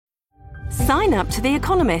Sign up to The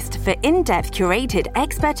Economist for in-depth curated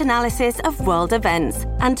expert analysis of world events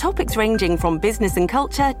and topics ranging from business and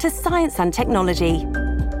culture to science and technology.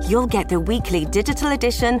 You'll get the weekly digital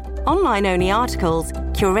edition, online-only articles,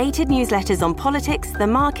 curated newsletters on politics, the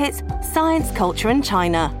markets, science, culture and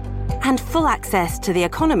China, and full access to The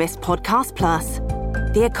Economist Podcast Plus.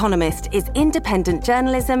 The Economist is independent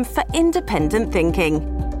journalism for independent thinking.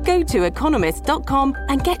 Go to economist.com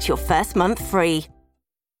and get your first month free.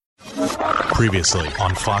 Previously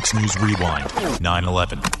on Fox News Rewind,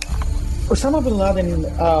 9/11. Osama bin Laden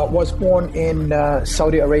was born in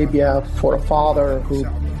Saudi Arabia for a father who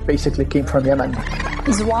basically came from Yemen.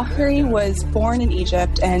 Zawahiri was born in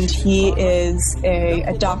Egypt, and he is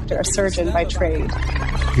a doctor, a surgeon by trade.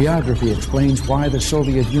 Geography explains why the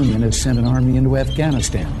Soviet Union has sent an army into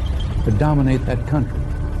Afghanistan to dominate that country,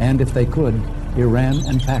 and if they could, Iran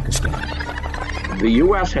and Pakistan. The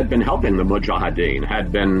U.S. had been helping the Mujahideen,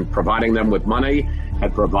 had been providing them with money,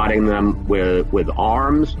 had providing them with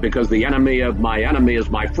arms, because the enemy of my enemy is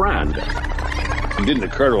my friend. It didn't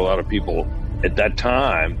occur to a lot of people at that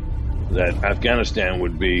time that Afghanistan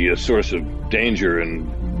would be a source of danger and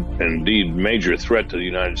indeed major threat to the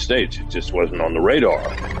United States. It just wasn't on the radar.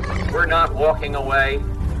 We're not walking away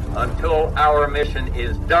until our mission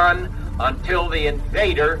is done, until the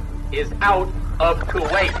invader is out of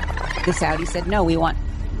Kuwait. The Saudis said, no, we want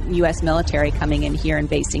U.S. military coming in here and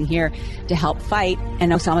basing here to help fight.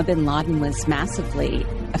 And Osama bin Laden was massively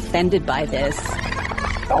offended by this.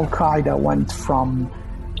 Al-Qaeda went from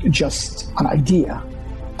just an idea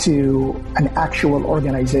to an actual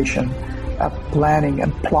organization planning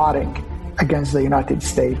and plotting against the United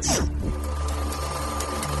States.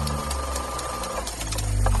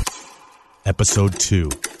 Episode 2,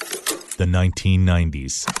 the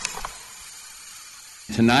 1990s.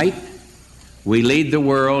 Tonight, we lead the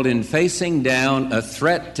world in facing down a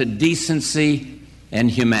threat to decency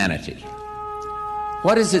and humanity.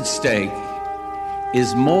 What is at stake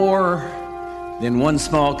is more than one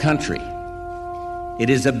small country. It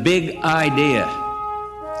is a big idea,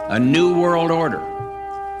 a new world order,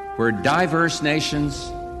 where diverse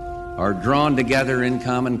nations are drawn together in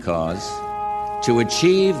common cause to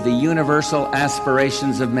achieve the universal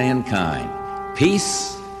aspirations of mankind: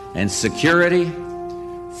 peace and security,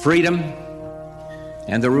 freedom,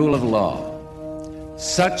 and the rule of law.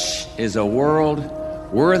 Such is a world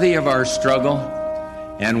worthy of our struggle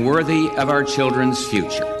and worthy of our children's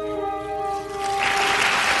future.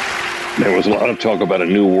 There was a lot of talk about a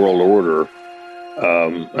new world order,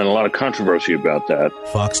 and a lot of controversy about that.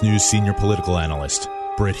 Fox News senior political analyst,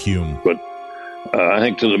 Britt Hume. But I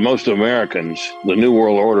think to the most Americans, the new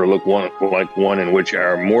world order looked like one in which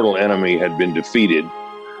our mortal enemy had been defeated,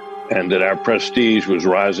 and that our prestige was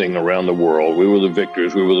rising around the world. We were the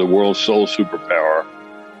victors. We were the world's sole superpower.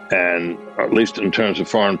 And at least in terms of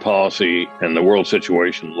foreign policy and the world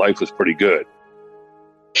situation, life was pretty good.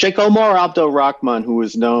 Sheikh Omar Abdul Rahman, who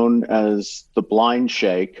was known as the Blind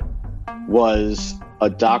Sheikh, was a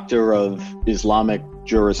doctor of Islamic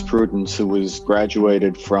jurisprudence who was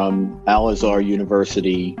graduated from Al-Azhar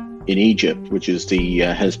University in Egypt, which is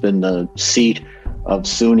has been the seat of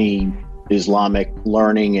Sunni Islamic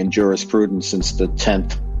learning and jurisprudence since the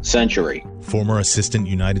 10th century. Former Assistant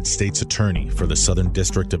United States Attorney for the Southern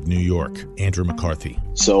District of New York, Andrew McCarthy.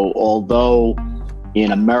 So although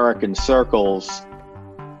in American circles,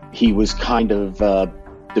 he was kind of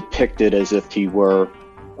depicted as if he were,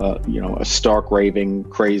 a stark, raving,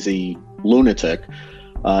 crazy lunatic,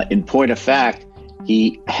 in point of fact,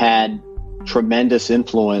 he had tremendous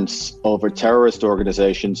influence over terrorist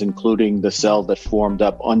organizations, including the cell that formed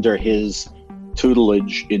up under his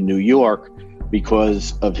tutelage in New York,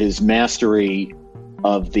 because of his mastery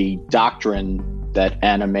of the doctrine that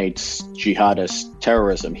animates jihadist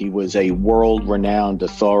terrorism. He was a world-renowned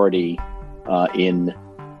authority in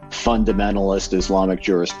fundamentalist Islamic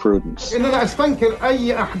jurisprudence.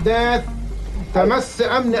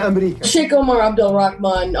 Sheikh Omar Abdul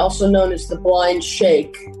Rahman, also known as the Blind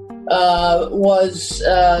Sheikh, was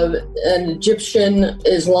an Egyptian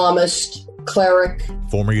Islamist cleric.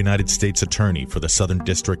 Former United States Attorney for the Southern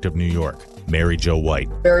District of New York, Mary Jo White.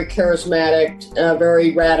 Very charismatic,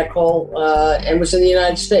 very radical, and was in the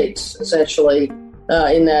United States, essentially,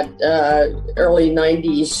 in that early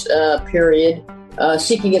 90s period,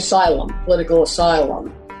 seeking asylum, political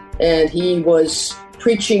asylum. And he was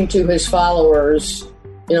preaching to his followers,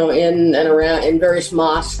 in and around, in various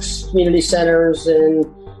mosques, community centers in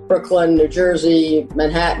Brooklyn, New Jersey,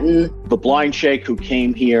 Manhattan. The Blind Sheikh, who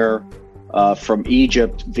came here from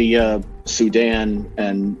Egypt via Sudan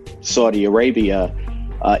and Saudi Arabia,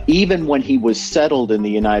 even when he was settled in the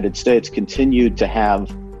United States, continued to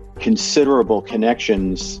have considerable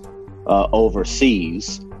connections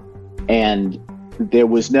overseas, and there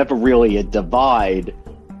was never really a divide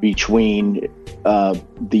between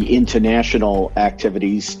the international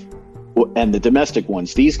activities and the domestic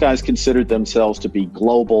ones. These guys considered themselves to be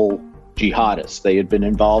global jihadists. They had been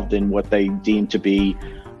involved in what they deemed to be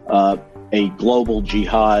a global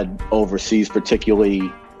jihad overseas,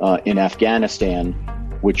 particularly in Afghanistan,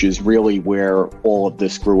 which is really where all of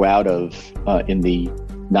this grew out of in the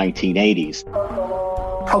 1980s.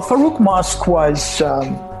 Al Farouk Mosque was,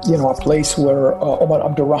 a place where Omar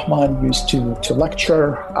Abdurrahman used to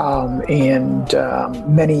lecture, and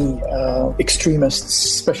many extremists,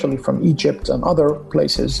 especially from Egypt and other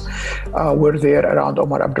places, were there around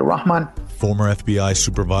Omar Abdurrahman. Former FBI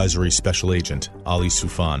Supervisory Special Agent Ali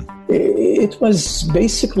Soufan. It was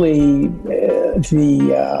basically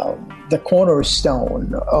the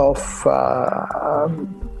cornerstone of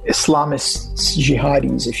Islamists,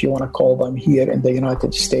 jihadis, if you want to call them, here in the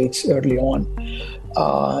United States early on.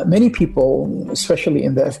 Many people, especially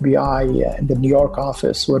in the FBI and the New York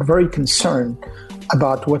office, were very concerned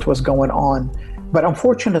about what was going on. But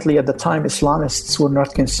unfortunately, at the time, Islamists were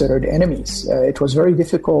not considered enemies. It was very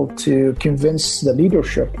difficult to convince the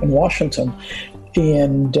leadership in Washington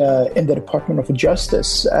and in the Department of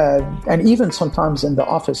Justice, and even sometimes in the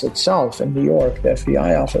office itself in New York, the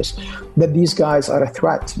FBI office, that these guys are a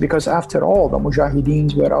threat. Because after all, the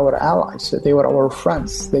Mujahideens were our allies. They were our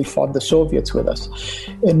friends. They fought the Soviets with us.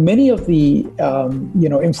 And many of the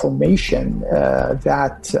information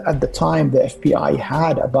that at the time the FBI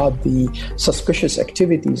had about the suspicious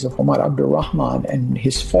activities of Omar Abdurrahman and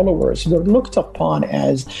his followers were looked upon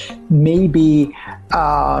as maybe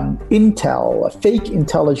intel, fake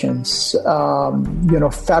intelligence,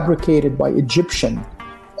 fabricated by Egyptian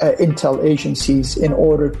intel agencies in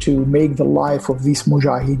order to make the life of these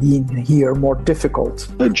mujahideen here more difficult.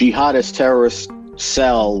 The jihadist terrorist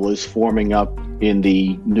cell was forming up in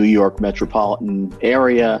the New York metropolitan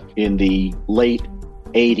area in the late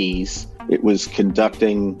 80s. It was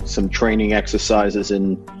conducting some training exercises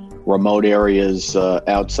in remote areas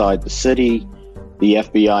outside the city. The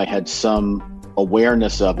FBI had some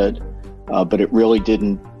awareness of it, but it really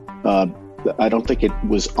didn't, I don't think it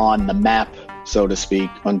was on the map, so to speak,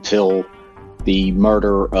 until the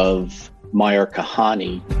murder of Meir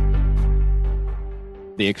Kahane.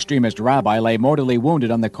 The extremist rabbi lay mortally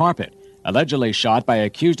wounded on the carpet, allegedly shot by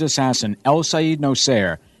accused assassin El Sayed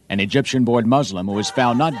Nosair, an Egyptian-born Muslim who was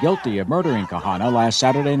found not guilty of murdering Kahane last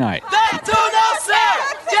Saturday night.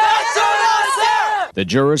 The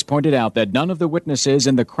jurors pointed out that none of the witnesses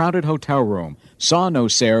in the crowded hotel room saw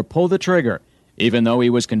Nosair pull the trigger, even though he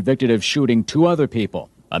was convicted of shooting two other people,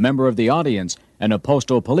 a member of the audience and a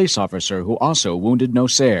postal police officer who also wounded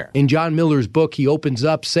Nosair. In John Miller's book, he opens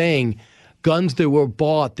up saying guns that were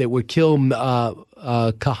bought that would kill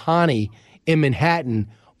Kahane in Manhattan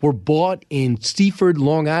were bought in Seaford,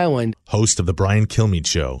 Long Island. Host of The Brian Kilmeade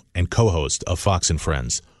Show and co-host of Fox and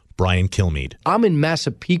Friends, Brian Kilmeade. I'm in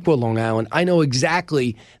Massapequa, Long Island. I know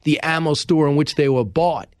exactly the ammo store in which they were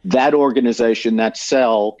bought. That organization, that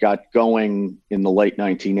cell, got going in the late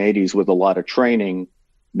 1980s with a lot of training.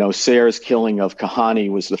 Nosair's killing of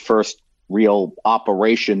Kahane was the first real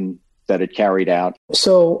operation that it carried out.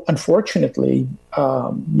 So, unfortunately,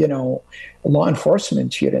 law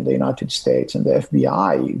enforcement here in the United States and the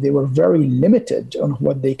FBI, they were very limited on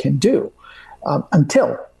what they can do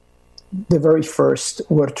until the very first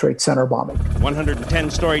World Trade Center bombing.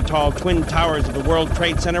 110-story tall twin towers of the World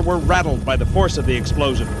Trade Center were rattled by the force of the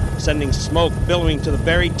explosion, sending smoke billowing to the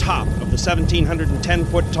very top of the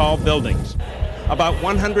 1,710-foot tall buildings. About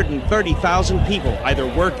 130,000 people either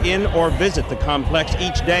work in or visit the complex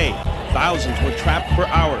each day. Thousands were trapped for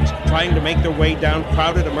hours, trying to make their way down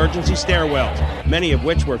crowded emergency stairwells, many of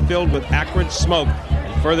which were filled with acrid smoke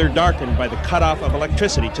and further darkened by the cutoff of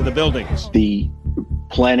electricity to the buildings. The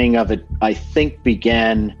planning of it, I think,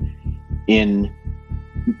 began in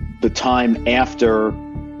the time after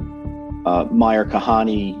Meir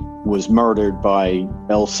Kahane was murdered by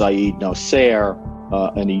El Sayed Nosair,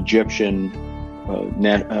 an Egyptian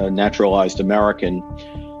naturalized American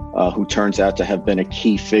who turns out to have been a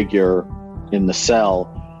key figure in the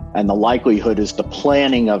cell. And the likelihood is the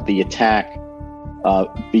planning of the attack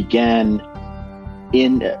began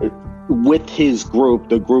with his group,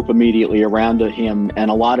 the group immediately around him,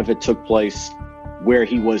 and a lot of it took place where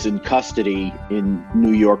he was in custody in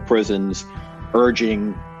New York prisons,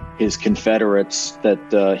 urging his Confederates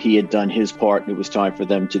that he had done his part and it was time for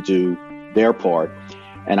them to do their part.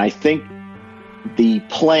 And I think the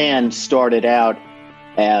plan started out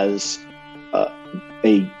as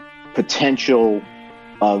a potential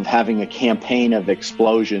of having a campaign of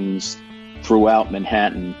explosions throughout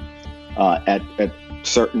Manhattan at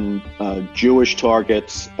certain Jewish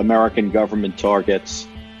targets, American government targets,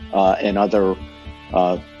 and other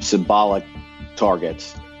symbolic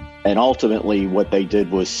targets. And ultimately what they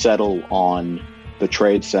did was settle on the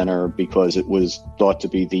Trade Center because it was thought to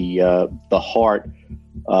be the heart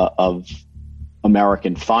of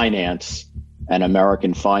American finance, and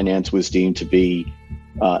American finance was deemed to be,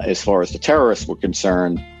 as far as the terrorists were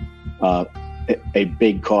concerned, a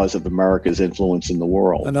big cause of America's influence in the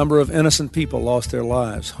world. A number of innocent people lost their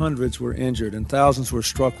lives, hundreds were injured, and thousands were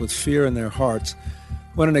struck with fear in their hearts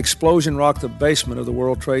when an explosion rocked the basement of the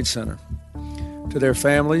World Trade Center. To their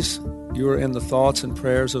families, you are in the thoughts and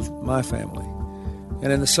prayers of my family.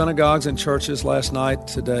 And in the synagogues and churches last night,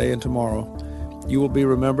 today, and tomorrow, you will be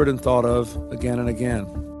remembered and thought of again and again.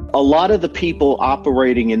 A lot of the people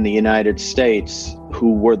operating in the United States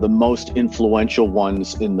who were the most influential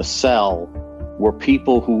ones in the cell were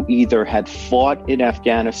people who either had fought in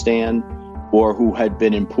Afghanistan or who had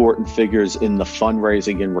been important figures in the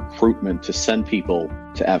fundraising and recruitment to send people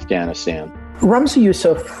to Afghanistan. Ramzi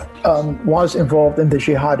Youssef was involved in the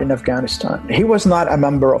jihad in Afghanistan. He was not a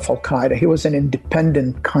member of Al-Qaeda. He was an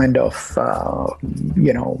independent kind of,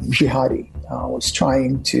 jihadi. Was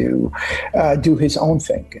trying to do his own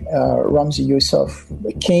thing. Ramzi Youssef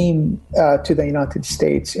came to the United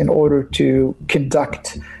States in order to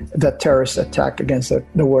conduct the terrorist attack against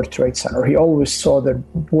the World Trade Center. He always saw the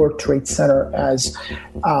World Trade Center as,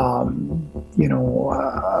 an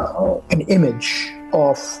image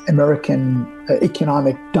of American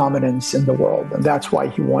economic dominance in the world, and that's why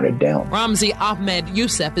he wanted down. Ramzi Ahmed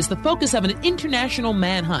Youssef is the focus of an international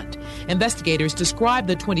manhunt. Investigators describe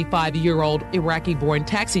the 25-year-old Iraqi-born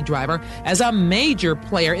taxi driver as a major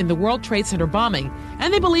player in the World Trade Center bombing,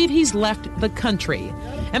 and they believe he's left the country.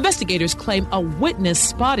 Investigators claim a witness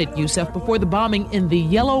spotted Youssef before the bombing in the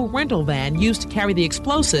yellow rental van used to carry the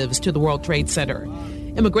explosives to the World Trade Center.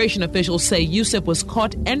 Immigration officials say Youssef was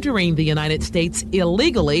caught entering the United States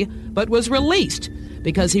illegally, but was released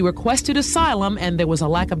because he requested asylum and there was a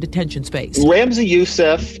lack of detention space. Ramzi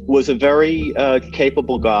Youssef was a very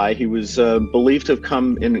capable guy. He was believed to have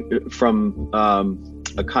come in from a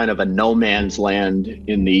kind of a no man's land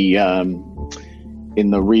in the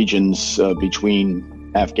regions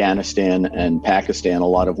between Afghanistan and Pakistan, a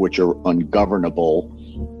lot of which are ungovernable,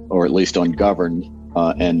 or at least ungoverned.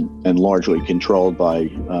 And largely controlled by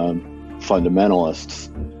fundamentalists.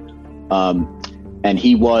 And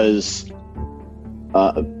he was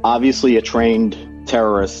obviously a trained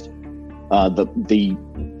terrorist. The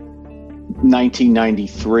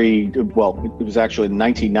 1993, well, it was actually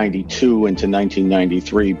 1992 into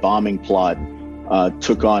 1993 bombing plot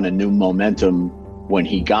took on a new momentum when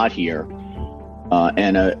he got here.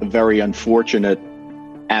 And a very unfortunate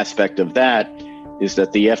aspect of that is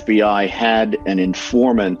that the FBI had an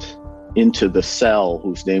informant into the cell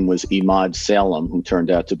whose name was Imad Salem, who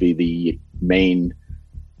turned out to be the main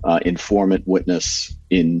informant witness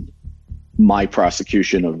in my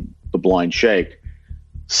prosecution of the Blind Sheikh.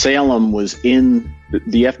 Salem was the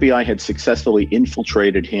FBI had successfully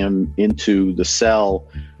infiltrated him into the cell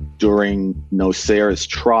during Nosair's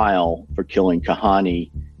trial for killing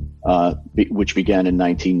Kahani, which began in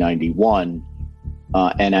 1991.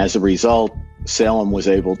 And as a result, Salem was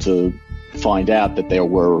able to find out that there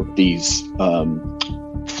were these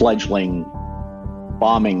fledgling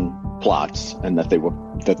bombing plots, and that they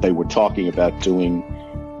were talking about doing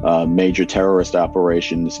major terrorist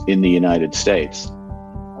operations in the United States.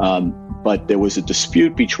 But there was a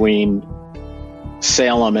dispute between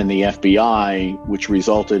Salem and the FBI, which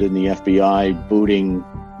resulted in the FBI booting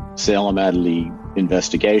Salem out of the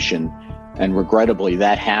investigation. And regrettably,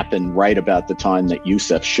 that happened right about the time that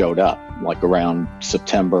Youssef showed up, like around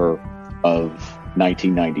September of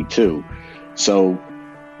 1992. So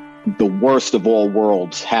the worst of all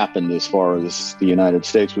worlds happened as far as the United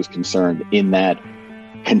States was concerned, in that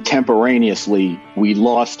contemporaneously we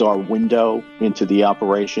lost our window into the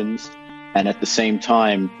operations, and at the same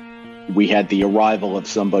time we had the arrival of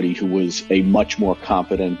somebody who was a much more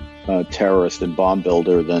competent terrorist and bomb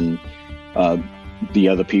builder than the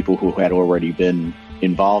other people who had already been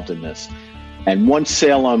involved in this. And once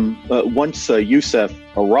Youssef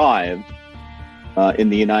arrived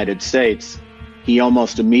in the United States, he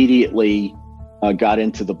almost immediately got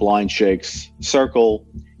into the Blind Sheikh's circle.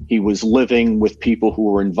 He was living with people who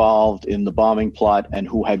were involved in the bombing plot and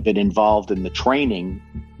who had been involved in the training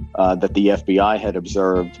that the FBI had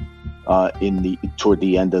observed toward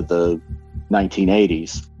the end of the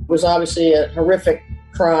 1980s. It was obviously a horrific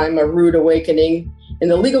crime, a rude awakening in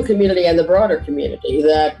the legal community and the broader community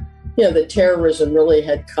that, that terrorism really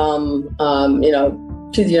had come,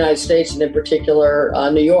 to the United States and in particular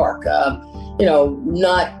New York.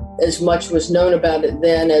 Not as much was known about it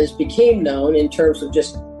then as became known in terms of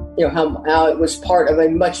just, how it was part of a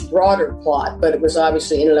much broader plot, but it was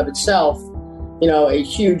obviously in and of itself, a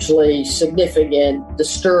hugely significant,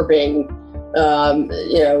 disturbing,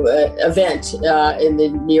 event in the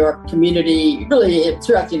New York community, really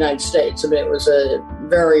throughout the United States. I mean, it was a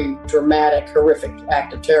very dramatic, horrific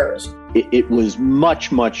act of terrorism. It was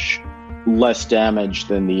much, much less damage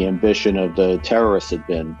than the ambition of the terrorists had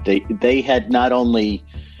been. They had not only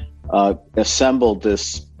assembled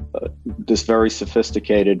this very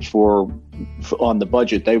sophisticated on the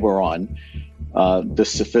budget they were on,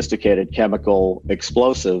 this sophisticated chemical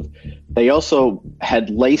explosive. They also had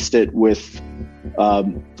laced it with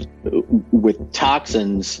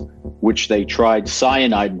toxins, which they tried,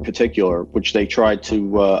 cyanide in particular, which they tried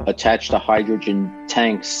to attach to hydrogen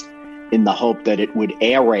tanks in the hope that it would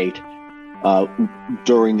aerate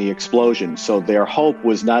during the explosion. So their hope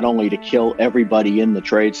was not only to kill everybody in the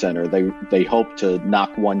Trade Center, they hoped to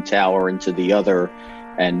knock one tower into the other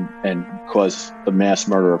and cause the mass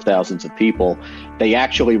murder of thousands of people. They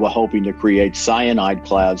actually were hoping to create cyanide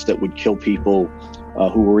clouds that would kill people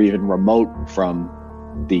who were even remote from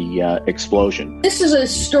the explosion. This is a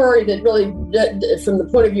story that really, from the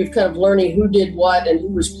point of view of kind of learning who did what and who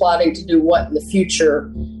was plotting to do what in the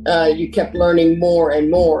future, you kept learning more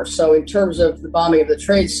and more. So in terms of the bombing of the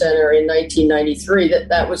Trade Center in 1993,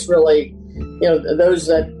 that was really, those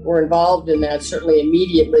that were involved in that, certainly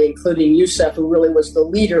immediately, including Youssef, who really was the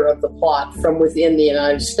leader of the plot from within the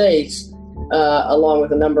United States, along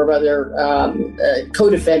with a number of other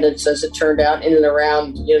co-defendants, as it turned out, in and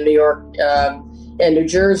around New York and New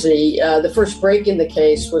Jersey. The first break in the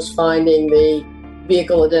case was finding the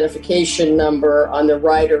vehicle identification number on the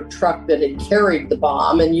Ryder truck that had carried the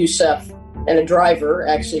bomb, and Youssef and a driver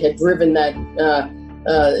actually had driven that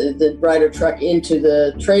the Ryder truck into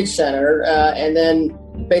the Trade Center, and then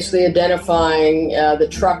basically identifying the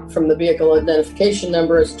truck from the vehicle identification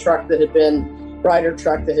number as a Ryder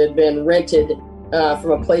truck that had been rented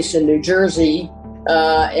from a place in New Jersey,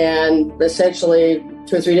 and essentially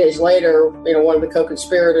 2 or 3 days later, one of the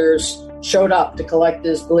co-conspirators showed up to collect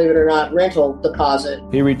his, believe it or not, rental deposit.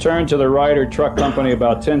 He returned to the Ryder Truck Company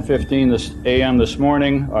about 10:15 a.m. this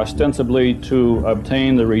morning, ostensibly to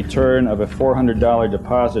obtain the return of a $400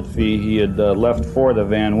 deposit fee he had left for the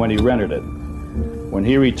van when he rented it. When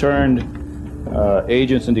he returned,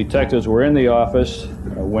 agents and detectives were in the office.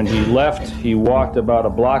 When he left, he walked about a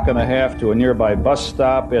block and a half to a nearby bus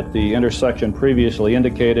stop at the intersection previously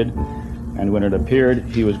indicated. And when it appeared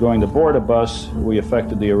he was going to board a bus, we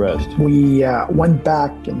effected the arrest. We went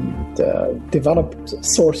back and developed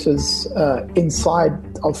sources inside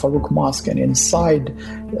Al Farouk Mosque and inside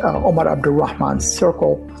Omar Abdurrahman's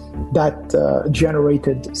circle that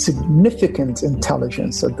generated significant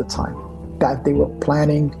intelligence at the time, that they were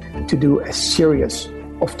planning to do a series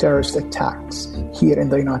of terrorist attacks here in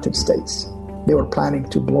the United States. They were planning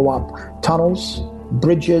to blow up tunnels,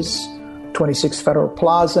 bridges, 26 Federal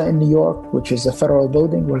Plaza in New York, which is a federal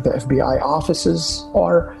building where the FBI offices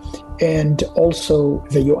are, and also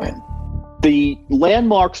the UN. The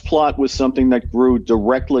landmarks plot was something that grew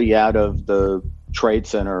directly out of the Trade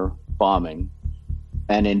Center bombing.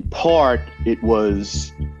 And in part, it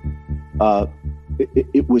was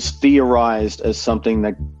theorized as something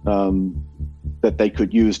that they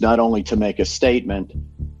could use not only to make a statement,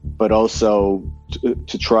 but also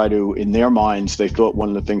to try to, in their minds, they thought one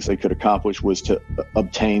of the things they could accomplish was to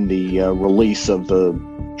obtain the release of the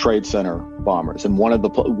Trade Center bombers. And one of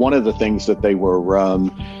the things that they were,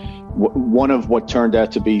 one of what turned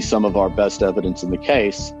out to be some of our best evidence in the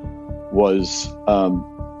case was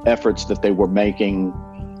efforts that they were making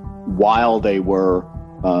while they were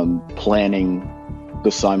planning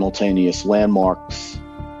the simultaneous landmarks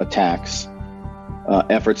attacks,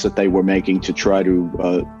 efforts that they were making to try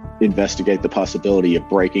to investigate the possibility of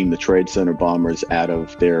breaking the Trade Center bombers out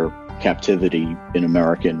of their captivity in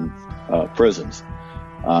American prisons.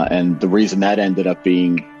 And the reason that ended up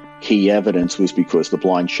being key evidence was because the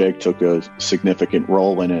Blind Sheikh took a significant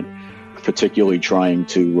role in it, particularly trying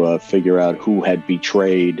to figure out who had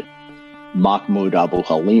betrayed Mahmoud Abu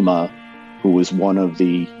Halima, who was one of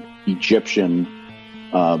the Egyptian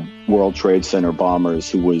World Trade Center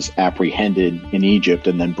bombers who was apprehended in Egypt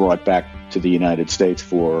and then brought back to the United States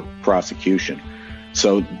for prosecution.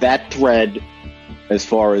 So that thread, as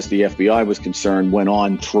far as the FBI was concerned, went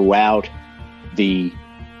on throughout the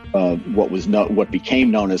what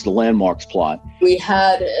became known as the landmarks plot. We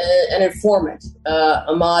had an informant,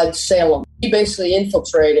 Ahmad Salem. He basically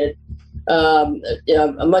infiltrated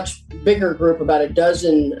a much bigger group, about a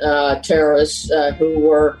dozen terrorists who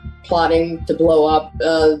were plotting to blow up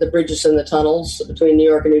the bridges and the tunnels between New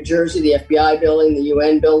York and New Jersey, the FBI building, the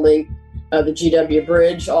UN building, the GW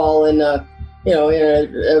Bridge, all in a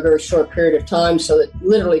very short period of time, so that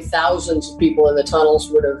literally thousands of people in the tunnels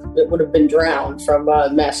would have been drowned from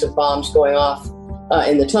massive bombs going off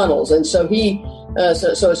in the tunnels. And so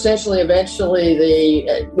eventually,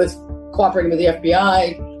 with cooperating with the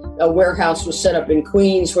FBI, a warehouse was set up in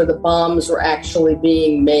Queens where the bombs were actually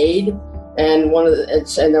being made, and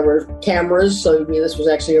there were cameras. So this was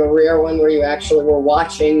actually a rare one where you actually were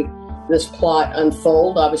watching this plot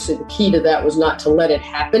unfold. Obviously, the key to that was not to let it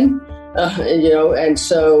happen. And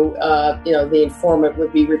so the informant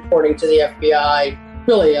would be reporting to the FBI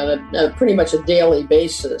really on a pretty much a daily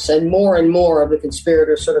basis. And more of the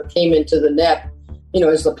conspirators sort of came into the net,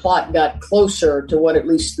 as the plot got closer to what at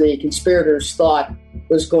least the conspirators thought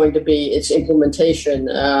was going to be its implementation.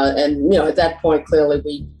 At that point, clearly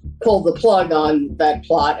we pulled the plug on that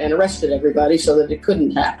plot and arrested everybody so that it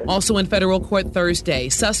couldn't happen. Also in federal court Thursday,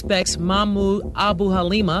 suspects Mahmoud Abu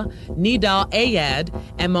Halima, Nidal Ayad,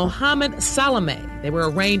 and Mohammed Salameh. They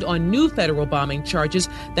were arraigned on new federal bombing charges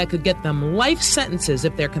that could get them life sentences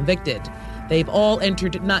if they're convicted. They've all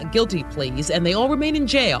entered not guilty pleas, and they all remain in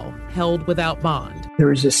jail, held without bond.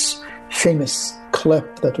 There is this famous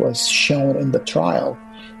clip that was shown in the trial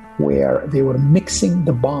where they were mixing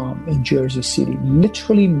the bomb in Jersey City,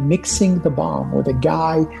 literally mixing the bomb with a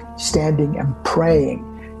guy standing and praying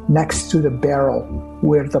next to the barrel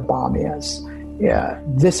where the bomb is. Yeah,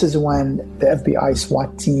 this is when the FBI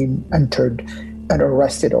SWAT team entered and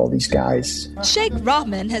arrested all these guys. Sheikh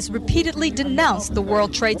Rahman has repeatedly denounced the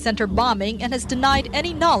World Trade Center bombing and has denied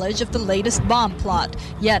any knowledge of the latest bomb plot.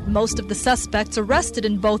 Yet most of the suspects arrested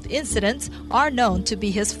in both incidents are known to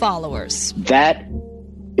be his followers. That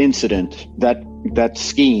incident, that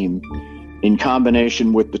scheme, in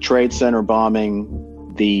combination with the Trade Center bombing,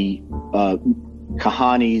 the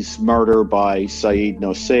Kahani's murder by Saeed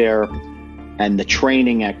Nossair, and the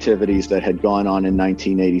training activities that had gone on in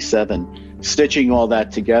 1987, stitching all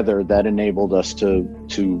that together, that enabled us to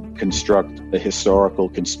construct a historical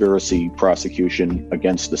conspiracy prosecution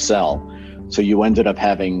against the cell. So you ended up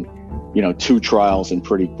having, two trials in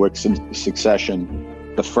pretty quick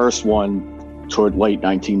succession. The first one, toward late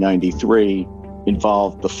 1993,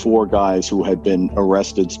 involved the 4 guys who had been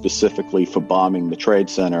arrested specifically for bombing the Trade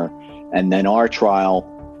Center. And then our trial,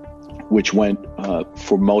 which went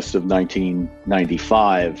for most of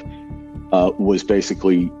 1995, was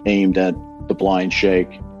basically aimed at the blind sheikh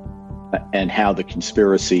and how the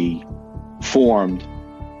conspiracy formed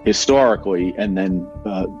historically, and then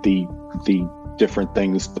the different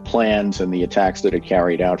things, the plans and the attacks that it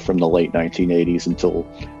carried out from the late 1980s until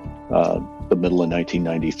the middle of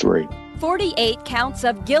 1993. 48 counts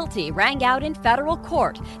of guilty rang out in federal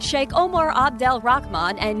court. Sheikh Omar Abdel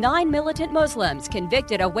Rahman and 9 militant Muslims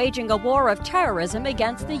convicted of waging a war of terrorism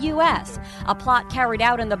against the U.S., a plot carried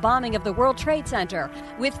out in the bombing of the World Trade Center,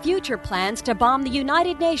 with future plans to bomb the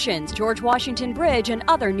United Nations, George Washington Bridge, and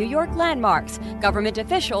other New York landmarks. Government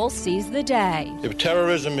officials seized the day. If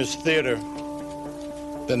terrorism is theater,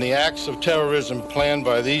 then the acts of terrorism planned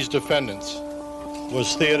by these defendants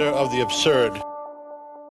was theater of the absurd.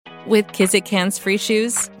 With Kizik hands-free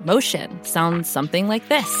shoes, motion sounds something like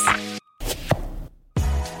this.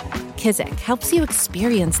 Kizik helps you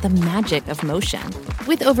experience the magic of motion.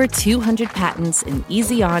 With over 200 patents and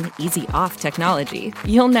easy-on, easy-off technology,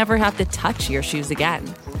 you'll never have to touch your shoes again.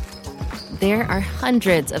 There are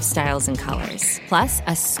hundreds of styles and colors, plus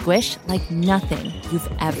a squish like nothing you've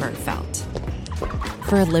ever felt.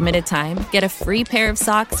 For a limited time, get a free pair of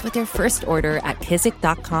socks with your first order at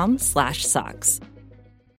kizik.com/socks.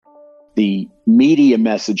 The media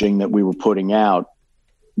messaging that we were putting out,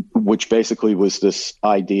 which basically was this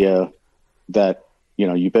idea that,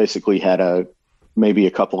 you basically had maybe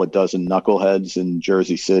a couple of dozen knuckleheads in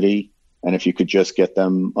Jersey City, and if you could just get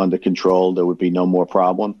them under control, there would be no more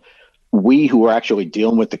problem. We who were actually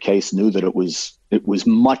dealing with the case knew that it was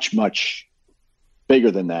much, much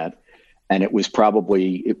bigger than that. And it was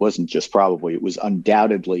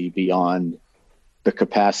undoubtedly beyond the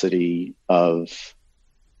capacity of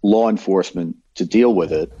law enforcement to deal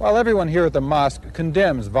with it. While everyone here at the mosque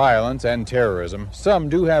condemns violence and terrorism, some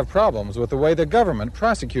do have problems with the way the government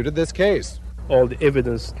prosecuted this case. All the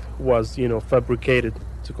evidence was, fabricated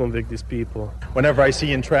to convict these people. Whenever I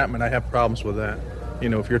see entrapment, I have problems with that.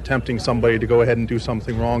 If you're tempting somebody to go ahead and do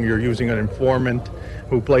something wrong, you're using an informant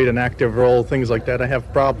who played an active role, things like that. I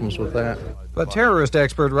have problems with that. But terrorist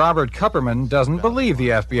expert Robert Kupperman doesn't believe the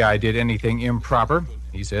FBI did anything improper.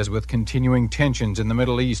 He says with continuing tensions in the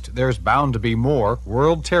Middle East, there's bound to be more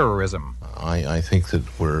world terrorism. I think that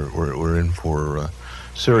we're in for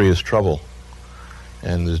serious trouble,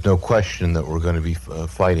 and there's no question that we're going to be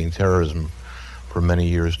fighting terrorism for many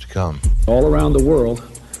years to come. All around the world,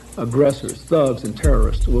 aggressors, thugs, and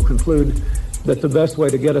terrorists will conclude that the best way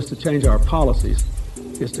to get us to change our policies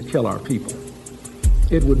is to kill our people.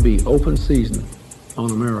 It would be open season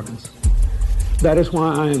on Americans. That is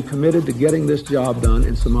why I am committed to getting this job done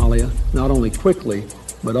in Somalia, not only quickly,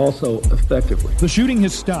 but also effectively. The shooting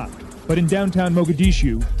has stopped, but in downtown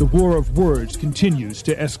Mogadishu, the war of words continues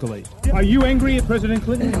to escalate. Are you angry at President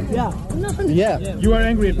Clinton? Yeah. You are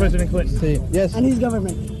angry at President Clinton? Yes. And his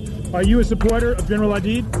government? Are you a supporter of General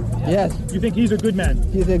Adid? Yes. You think he's a good man?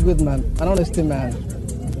 He's a good man, an honest man.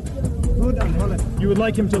 You would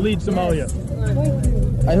like him to lead Somalia?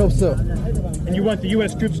 I hope so. And you want the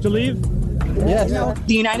U.S. troops to leave? Yes.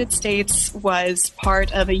 The United States was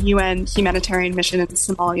part of a UN humanitarian mission in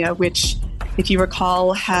Somalia, which, if you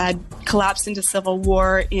recall, had collapsed into civil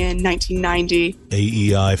war in 1990.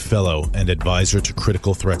 AEI fellow and advisor to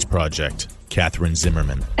Critical Threats Project, Catherine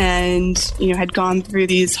Zimmerman. And, had gone through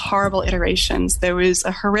these horrible iterations. There was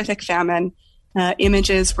a horrific famine.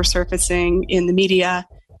 Images were surfacing in the media,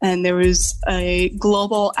 and there was a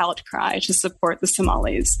global outcry to support the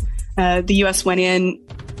Somalis. The U.S. went in,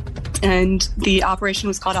 and the operation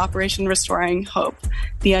was called Operation Restoring Hope.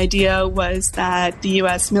 The idea was that the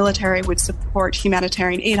U.S. military would support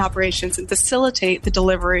humanitarian aid operations and facilitate the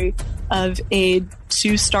delivery of aid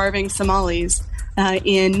to starving Somalis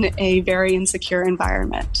in a very insecure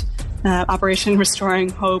environment. Operation Restoring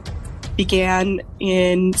Hope began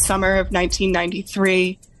in summer of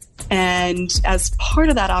 1993, and as part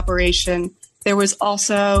of that operation, there was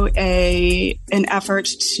also an effort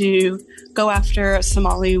to go after a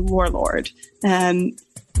Somali warlord.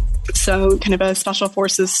 So kind of a special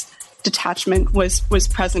forces detachment was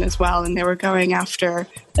present as well, and they were going after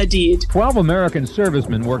Adid. 12 American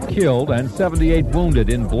servicemen were killed and 78 wounded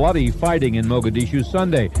in bloody fighting in Mogadishu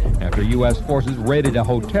Sunday after U.S. forces raided a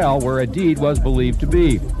hotel where Adid was believed to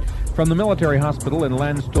be. From the military hospital in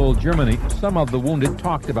Landstuhl, Germany, some of the wounded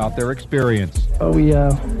talked about their experience. We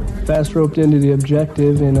fast roped into the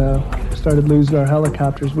objective and started losing our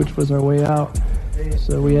helicopters, which was our way out.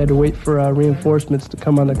 So we had to wait for reinforcements to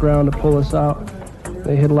come on the ground to pull us out.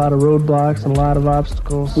 They hit a lot of roadblocks and a lot of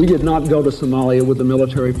obstacles. We did not go to Somalia with a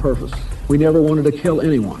military purpose. We never wanted to kill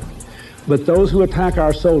anyone. But those who attack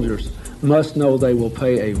our soldiers must know they will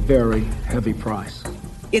pay a very heavy price.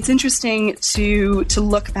 It's interesting to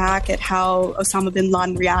look back at how Osama bin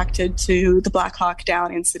Laden reacted to the Black Hawk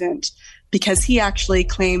Down incident, because he actually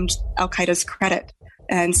claimed al-Qaeda's credit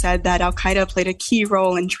and said that al-Qaeda played a key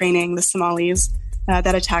role in training the Somalis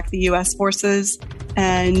that attacked the U.S. forces,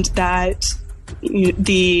 and that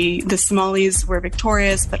the Somalis were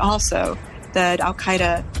victorious, but also that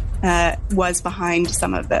al-Qaeda was behind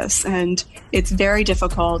some of this. And it's very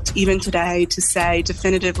difficult, even today, to say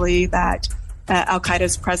definitively that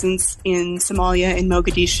al-Qaeda's presence in Somalia, in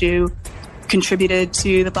Mogadishu, contributed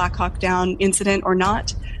to the Black Hawk Down incident or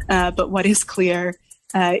not. But what is clear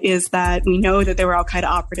is that we know that there were al-Qaeda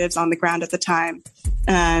operatives on the ground at the time.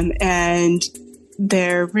 And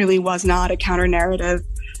there really was not a counter-narrative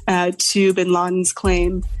to bin Laden's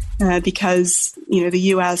claim because, the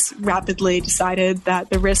U.S. rapidly decided that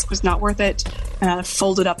the risk was not worth it,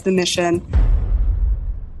 folded up the mission.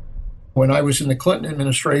 When I was in the Clinton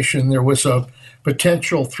administration, there was a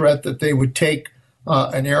potential threat that they would take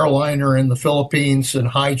an airliner in the Philippines and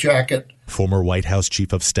hijack it. Former White House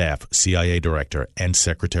Chief of Staff, CIA Director, and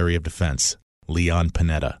Secretary of Defense, Leon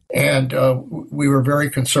Panetta. And we were very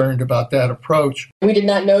concerned about that approach. We did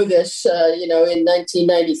not know this, in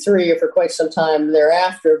 1993 or for quite some time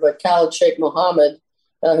thereafter, but Khalid Sheikh Mohammed,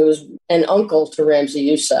 who was an uncle to Ramzi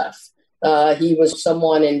Youssef, he was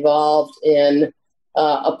someone involved in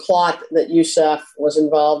a plot that Youssef was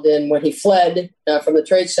involved in when he fled from the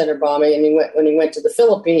Trade Center bombing, and when he went to the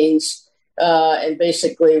Philippines and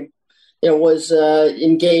basically, was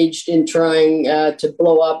engaged in trying to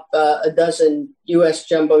blow up a dozen U.S.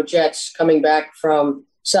 jumbo jets coming back from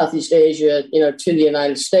Southeast Asia, to the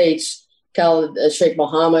United States. Khalid Sheikh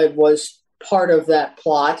Mohammed was part of that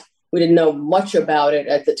plot. We didn't know much about it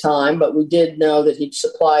at the time, but we did know that he'd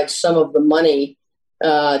supplied some of the money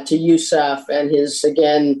to Youssef and his,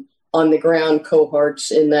 again, on-the-ground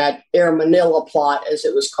cohorts in that Air Manila plot, as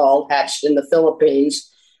it was called, hatched in the Philippines.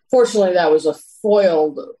 Fortunately, that was a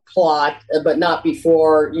foiled plot, but not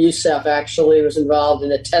before Youssef actually was involved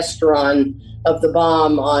in a test run of the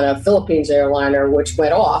bomb on a Philippines airliner, which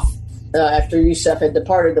went off after Youssef had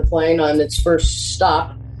departed the plane on its first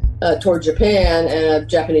stop. toward Japan, and a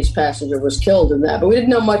Japanese passenger was killed in that. But we didn't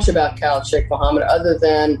know much about Khalid Sheikh Mohammed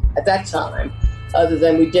at that time, other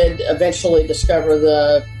than we did eventually discover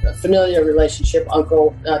the familial relationship,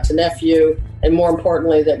 uncle to nephew, and more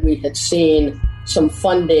importantly, that we had seen some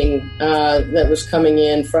funding that was coming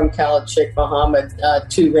in from Khalid Sheikh Mohammed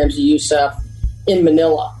to Ramzi Youssef in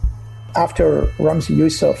Manila. After Ramzi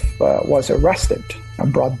Youssef was arrested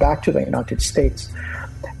and brought back to the United States,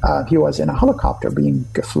 he was in a helicopter being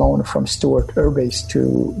flown from Stewart Air Base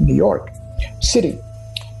to New York City.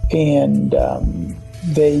 And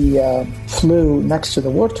they flew next to the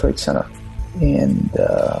World Trade Center. And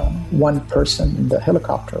one person in the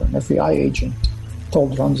helicopter, an FBI agent,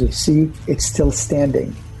 told Ramzi, "See, it's still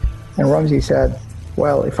standing." And Ramzi said,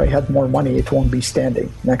 "Well, if I had more money, it won't be standing.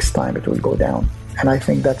 Next time it will go down." And I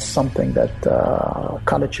think that's something that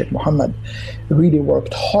Khalid Sheikh Mohammed really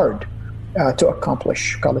worked hard to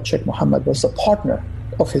accomplish. Khalid Sheikh Mohammed was a partner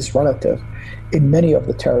of his relative in many of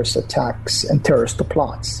the terrorist attacks and terrorist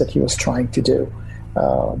plots that he was trying to do.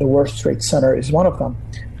 The World Trade Center is one of them,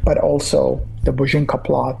 but also the Bujinka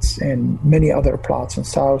plots and many other plots in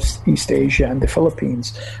Southeast Asia and the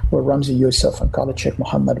Philippines, where Ramzi Youssef and Khalid Sheikh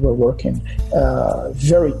Mohammed were working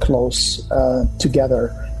very close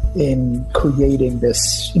together in creating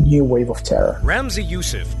this new wave of terror. Ramzi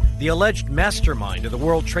Youssef, the alleged mastermind of the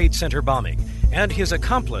World Trade Center bombing, and his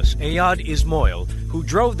accomplice, Ayad Ismail, who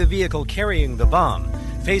drove the vehicle carrying the bomb,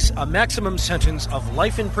 face a maximum sentence of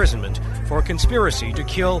life imprisonment for conspiracy to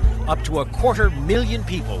kill up to 250,000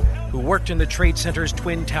 people who worked in the Trade Center's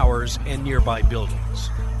Twin Towers and nearby buildings.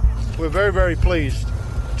 We're very, very pleased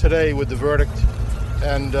today with the verdict,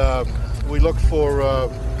 and we look for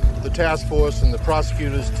the task force and the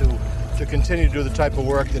prosecutors to continue to do the type of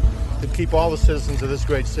work that keep all the citizens of this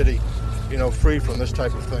great city, free from this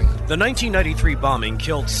type of thing. The 1993 bombing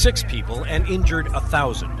killed 6 people and injured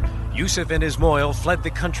 1,000. Youssef and Ismail fled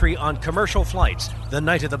the country on commercial flights the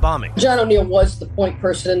night of the bombing. John O'Neill was the point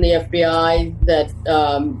person in the FBI that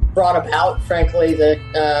brought about, frankly,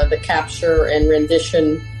 the capture and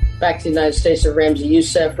rendition back to the United States of Ramzi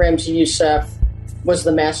Youssef. Ramzi Youssef was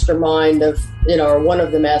the mastermind of, or one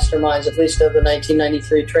of the masterminds, at least, of the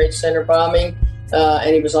 1993 Trade Center bombing.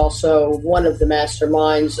 And he was also one of the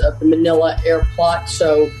masterminds of the Manila air plot.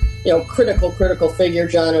 So, critical figure,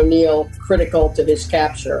 John O'Neill, critical to his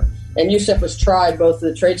capture. And Youssef was tried both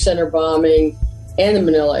the Trade Center bombing and the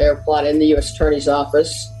Manila air plot in the U.S. Attorney's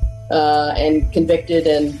Office, and convicted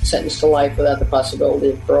and sentenced to life without the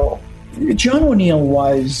possibility of parole. John O'Neill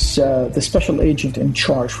was the special agent in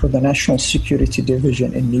charge for the National Security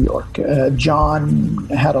Division in New York. John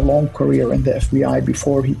had a long career in the FBI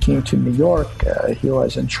before he came to New York. He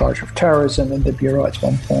was in charge of terrorism in the Bureau at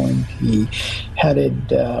one point. He headed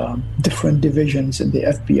different divisions in the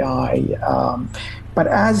FBI. But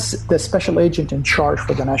as the special agent in charge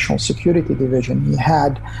for the National Security Division, he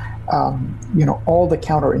had all the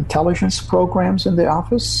counterintelligence programs in the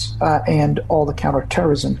office and all the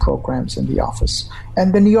counterterrorism programs in the office.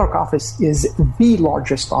 And the New York office is the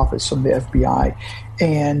largest office of the FBI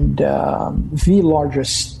and the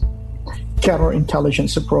largest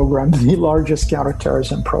counterintelligence program, the largest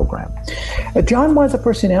counterterrorism program. John was a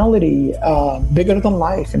personality bigger than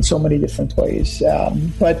life in so many different ways,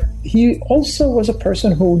 but he also was a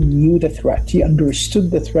person who knew the threat. He understood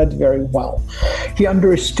the threat very well. He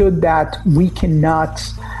understood that we cannot,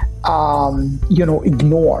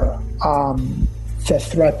 ignore the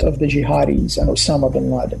threat of the jihadis and Osama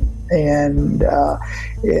bin Laden. And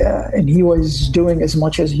he was doing as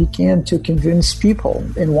much as he can to convince people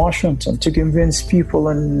in Washington, to convince people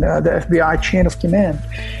in the FBI chain of command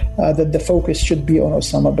that the focus should be on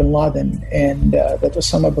Osama bin Laden, and that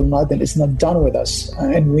Osama bin Laden is not done with us,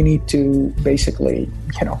 and we need to basically,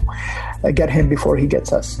 get him before he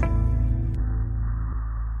gets us.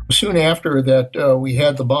 Soon after that, we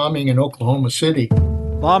had the bombing in Oklahoma City.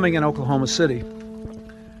 Bombing in Oklahoma City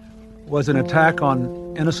was an attack on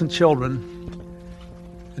innocent children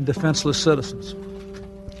and defenseless citizens.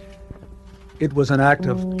 It was an act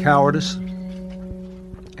of cowardice,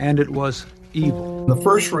 and it was evil. The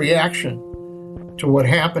first reaction to what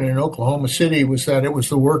happened in Oklahoma City was that it was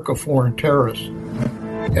the work of foreign terrorists.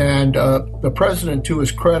 And the president, to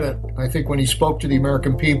his credit, I think when he spoke to the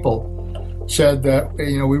American people, said that,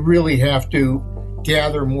 we really have to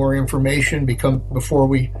gather more information before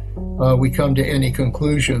we come to any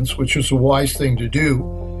conclusions, which is a wise thing to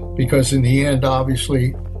do, because in the end,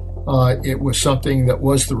 obviously, it was something that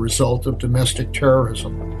was the result of domestic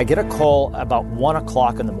terrorism. I get a call about 1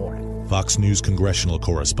 o'clock in the morning. Fox News congressional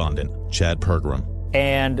correspondent Chad Pergram.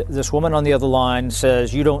 And this woman on the other line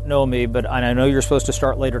says, "You don't know me, but I know you're supposed to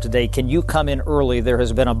start later today. Can you come in early? There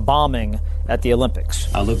has been a bombing at the Olympics."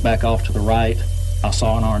 I looked back off to the right. I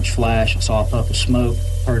saw an orange flash. I saw a puff of smoke,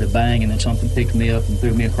 heard a bang, and then something picked me up and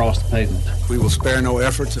threw me across the pavement. We will spare no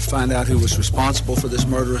effort to find out who was responsible for this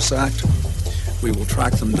murderous act. We will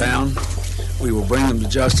track them down. We will bring them to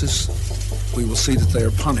justice. We will see that they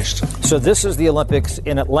are punished. So this is the Olympics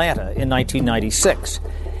in Atlanta in 1996.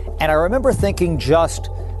 And I remember thinking just,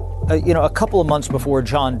 a couple of months before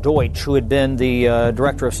John Deutsch, who had been the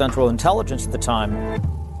director of Central Intelligence at the time,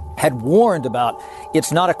 had warned about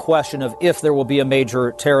it's not a question of if there will be a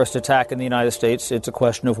major terrorist attack in the United States, it's a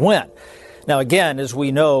question of when. Now, again, as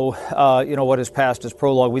we know, what has passed as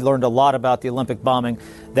prologue, we learned a lot about the Olympic bombing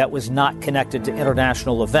that was not connected to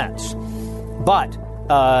international events. But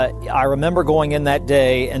I remember going in that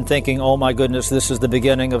day and thinking, oh, my goodness, this is the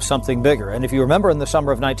beginning of something bigger. And if you remember in the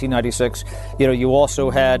summer of 1996, you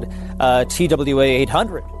also had TWA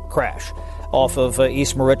 800 crash off of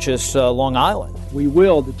East Mauritius, Long Island. We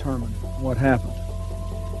will determine what happened.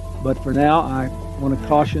 But for now, I want to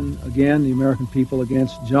caution again the American people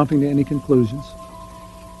against jumping to any conclusions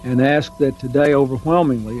and ask that today,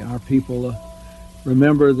 overwhelmingly, our people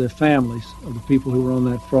remember the families of the people who were on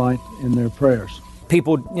that flight in their prayers.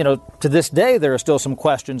 People, to this day, there are still some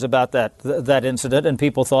questions about that incident, and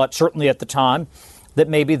people thought, certainly at the time, that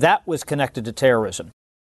maybe that was connected to terrorism.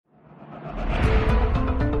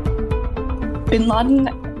 Bin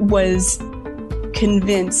Laden was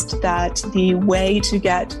convinced that the way to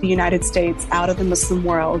get the United States out of the Muslim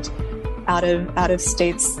world, out of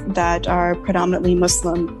states that are predominantly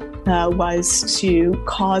Muslim, was to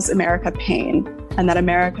cause America pain, and that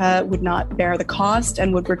America would not bear the cost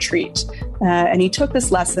and would retreat. And he took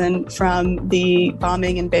this lesson from the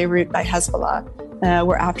bombing in Beirut by Hezbollah,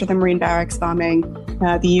 where after the Marine Barracks bombing,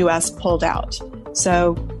 the U.S. pulled out.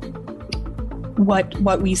 So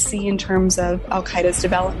what we see in terms of al-Qaeda's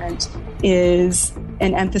development is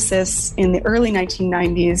an emphasis in the early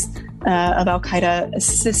 1990s of al-Qaeda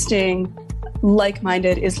assisting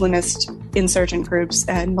like-minded Islamist insurgent groups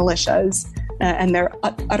and militias, and their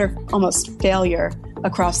utter almost failure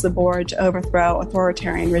across the board to overthrow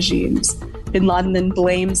authoritarian regimes. Bin Laden then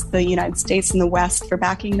blames the United States and the West for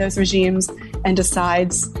backing those regimes and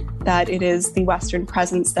decides that it is the Western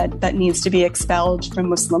presence that needs to be expelled from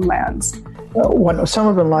Muslim lands. When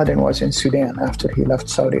Osama bin Laden was in Sudan after he left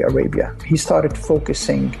Saudi Arabia, he started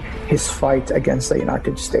focusing his fight against the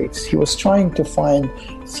United States. He was trying to find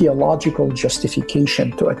theological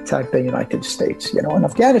justification to attack the United States. In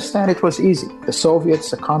Afghanistan, it was easy. The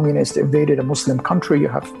Soviets, the communists invaded a Muslim country. You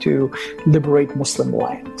have to liberate Muslim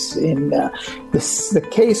lands. In the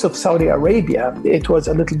case of Saudi Arabia, it was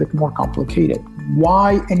a little bit more complicated.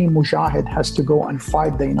 Why any mujahid has to go and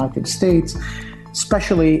fight the United States,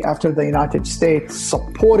 especially after the United States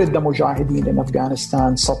supported the Mujahideen in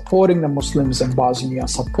Afghanistan, supporting the Muslims in Bosnia,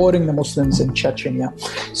 supporting the Muslims in Chechnya.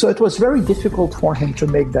 So it was very difficult for him to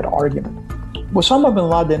make that argument. Osama bin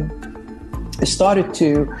Laden started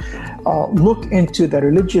to look into the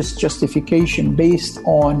religious justification based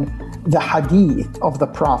on the hadith of the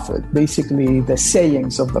Prophet, basically the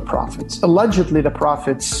sayings of the prophets. Allegedly, the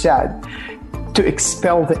Prophet said to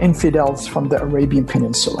expel the infidels from the Arabian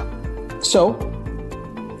Peninsula. So,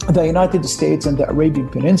 the United States and the Arabian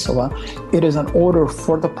Peninsula, it is an order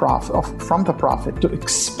from the Prophet to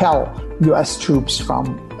expel U.S. troops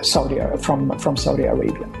from Saudi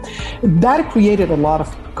Arabia. That created a lot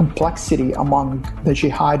of complexity among the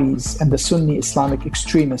jihadis and the Sunni Islamic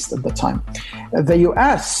extremists at the time. The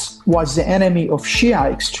U.S. was the enemy of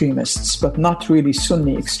Shia extremists, but not really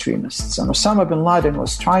Sunni extremists. And Osama bin Laden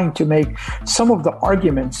was trying to make some of the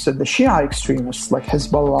arguments that the Shia extremists, like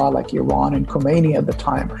Hezbollah, like Iran and Khomeini at the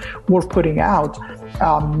time, were putting out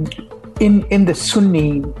in the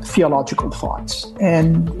Sunni theological thoughts.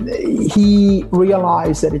 And he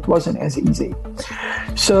realized that it wasn't as easy.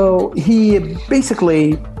 So he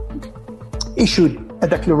basically issued a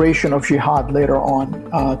declaration of jihad later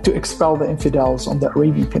on to expel the infidels on the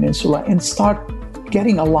Arabian Peninsula and start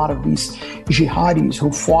getting a lot of these jihadis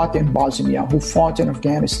who fought in Bosnia, who fought in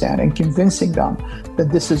Afghanistan, and convincing them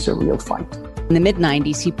that this is a real fight. In the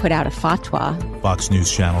mid-90s, he put out a fatwa. Fox News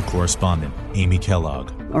Channel correspondent Amy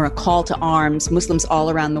Kellogg. Or a call to arms. Muslims all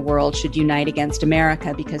around the world should unite against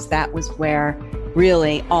America because that was where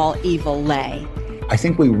really all evil lay. I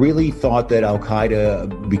think we really thought that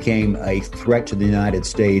al-Qaeda became a threat to the United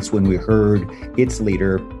States when we heard its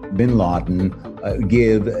leader bin Laden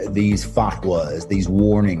give these fatwas, these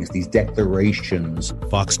warnings, these declarations.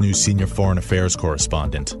 Fox News senior foreign affairs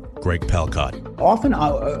correspondent Greg Palcott. Often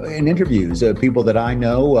in interviews, people that I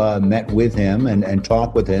know met with him and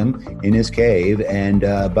talked with him in his cave. And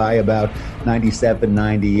by about 97,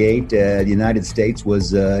 98, the United States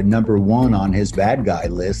was number one on his bad guy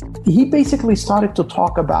list. He basically started to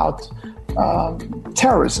talk about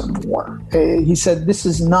terrorism war. He said, this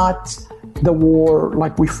is not the war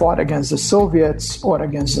like we fought against the Soviets or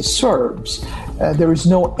against the Serbs. There is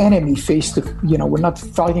no enemy we're not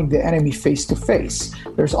fighting the enemy face to face.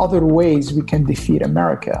 There's other ways we can defeat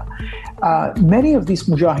America. Many of these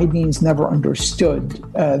mujahideens never understood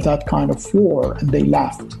that kind of war, and they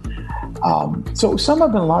left. So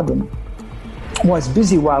Osama bin Laden was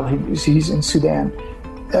busy while he's in Sudan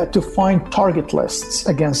to find target lists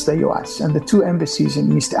against the U.S. And the two embassies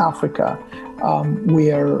in East Africa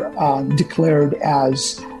were declared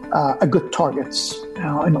as good targets.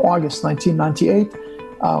 In August 1998,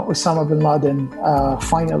 Osama bin Laden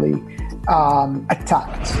finally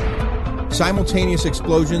attacked. Simultaneous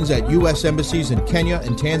explosions at U.S. embassies in Kenya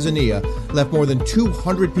and Tanzania left more than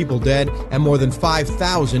 200 people dead and more than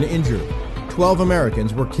 5,000 injured. 12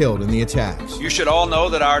 Americans were killed in the attacks. You should all know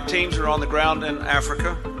that our teams are on the ground in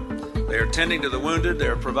Africa. They are tending to the wounded. They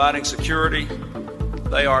are providing security.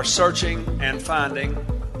 They are searching and finding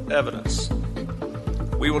evidence.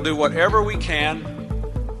 We will do whatever we can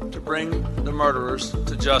to bring the murderers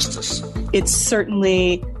to justice. It's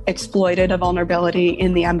certainly exploited a vulnerability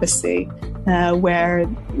in the embassy where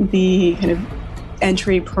the kind of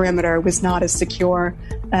entry perimeter was not as secure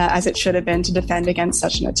as it should have been to defend against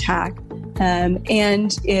such an attack.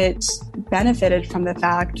 And it benefited from the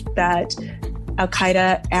fact that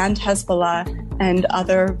Al-Qaeda and Hezbollah and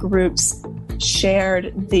other groups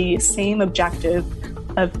shared the same objective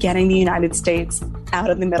of getting the United States out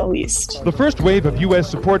of the Middle East. The first wave of U.S.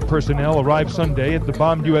 support personnel arrived Sunday at the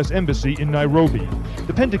bombed U.S. embassy in Nairobi.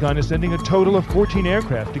 The Pentagon is sending a total of 14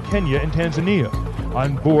 aircraft to Kenya and Tanzania.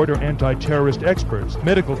 On board are anti-terrorist experts,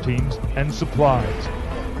 medical teams, and supplies.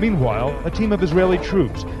 Meanwhile, a team of Israeli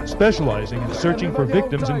troops specializing in searching for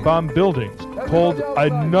victims in bombed buildings pulled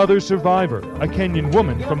another survivor, a Kenyan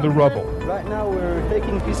woman, from the rubble. Right now we're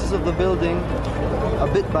taking pieces of the building a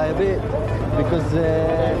bit by a bit because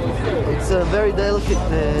it's a very delicate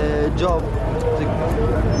job to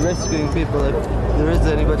rescuing people if there is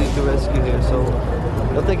anybody to rescue here. So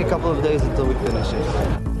it'll take a couple of days until we finish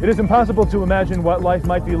it. It is impossible to imagine what life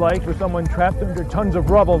might be like for someone trapped under tons of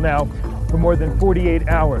rubble now for more than 48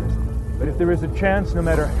 hours. But if there is a chance, no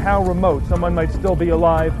matter how remote, someone might still be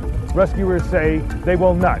alive, rescuers say they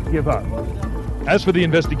will not give up. As for the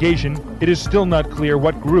investigation, it is still not clear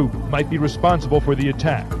what group might be responsible for the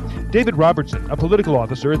attack. David Robertson, a political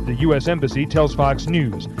officer at the U.S. Embassy, tells Fox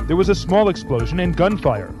News there was a small explosion and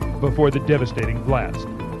gunfire before the devastating blast.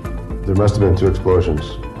 There must have been two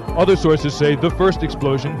explosions. Other sources say the first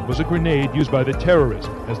explosion was a grenade used by the terrorists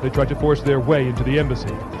as they tried to force their way into the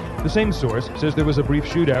embassy. The same source says there was a brief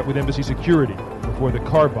shootout with embassy security before the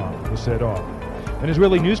car bomb was set off. An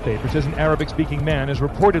Israeli newspaper says an Arabic-speaking man is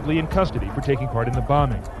reportedly in custody for taking part in the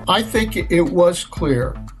bombing. I think it was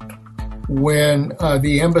clear when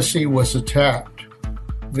the embassy was attacked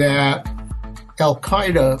that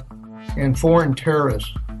Al-Qaeda and foreign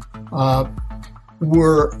terrorists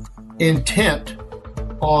were intent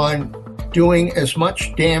on doing as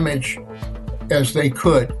much damage as they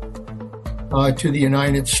could to the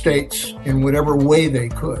United States in whatever way they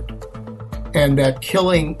could, and that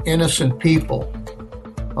killing innocent people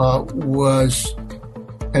was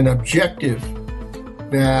an objective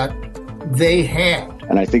that they had.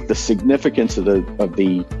 And I think the significance of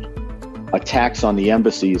the attacks on the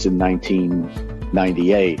embassies in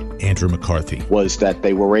 1998, Andrew McCarthy, was that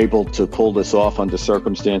they were able to pull this off under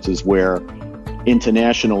circumstances where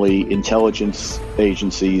internationally intelligence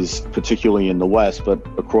agencies, particularly in the West, but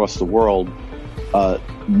across the world,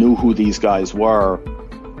 knew who these guys were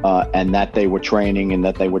and that they were training and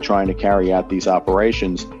that they were trying to carry out these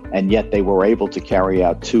operations. And yet they were able to carry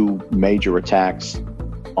out two major attacks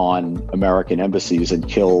on American embassies and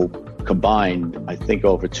kill combined, I think,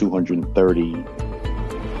 over 230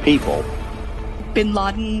 people. Bin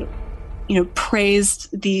Laden, praised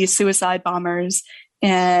the suicide bombers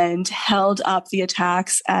and held up the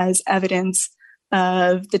attacks as evidence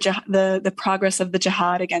of the progress of the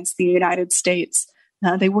jihad against the United States.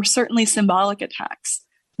 They were certainly symbolic attacks.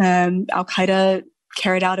 Al-Qaeda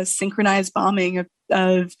carried out a synchronized bombing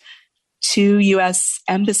of two U.S.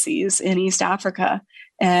 embassies in East Africa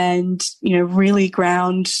and, really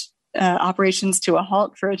ground operations to a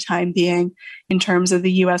halt for a time being in terms of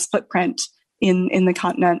the U.S. footprint in the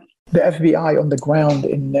continent. The FBI on the ground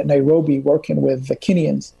in Nairobi, working with the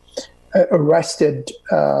Kenyans, arrested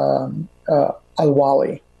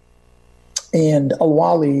Al-Wali. And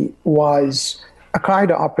Al-Wali was a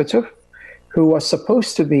Qaeda operative who was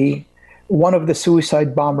supposed to be one of the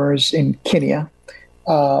suicide bombers in Kenya,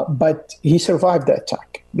 but he survived the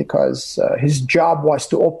attack because his job was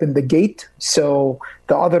to open the gate so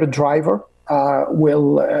the other driver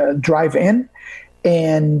will drive in.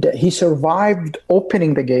 And he survived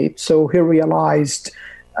opening the gate, so he realized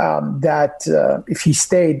that if he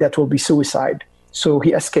stayed, that will be suicide. So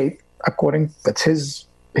he escaped, that's his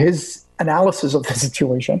analysis of the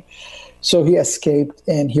situation. So he escaped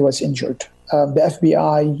and he was injured. The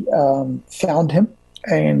FBI found him,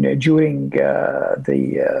 and during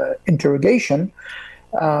the interrogation,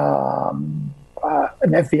 an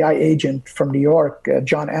FBI agent from New York,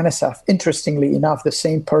 John Anisaf, interestingly enough, the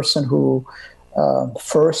same person who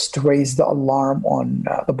first raised the alarm on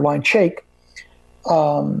the blind sheikh,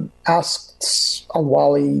 asked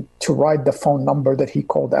Al-Wali to write the phone number that he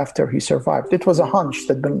called after he survived. It was a hunch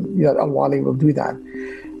that Al-Wali will do that.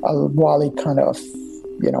 Al-Wali kind of,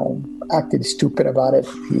 acted stupid about it.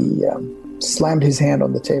 He slammed his hand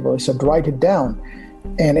on the table. He said, "Write it down."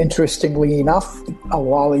 And interestingly enough,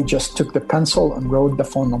 Al-Wali just took the pencil and wrote the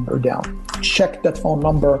phone number down. Checked that phone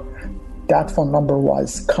number. That phone number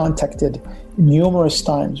was contacted numerous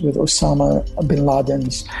times with Osama bin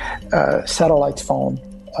Laden's satellite phone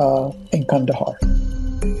in Kandahar.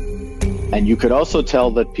 And you could also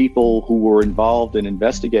tell that people who were involved in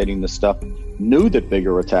investigating this stuff knew that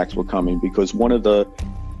bigger attacks were coming, because one of the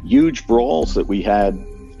huge brawls that we had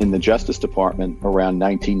in the Justice Department around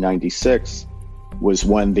 1996 was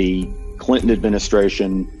when the Clinton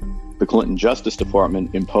administration, the Clinton Justice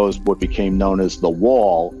Department, imposed what became known as the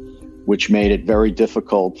Wall, which made it very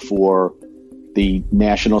difficult for the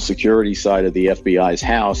national security side of the FBI's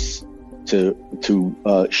house to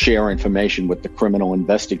share information with the criminal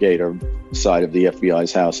investigator side of the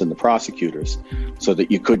FBI's house and the prosecutors, so that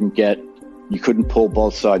you couldn't pull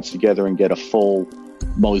both sides together and get a full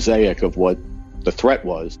mosaic of what the threat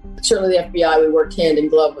was. Certainly the FBI, we worked hand in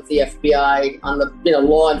glove with the FBI on the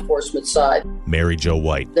law enforcement side. Mary Jo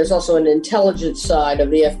White. There's also an intelligence side of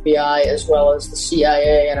the FBI, as well as the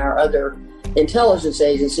CIA and our other intelligence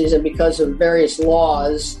agencies. And because of various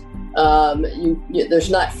laws, there's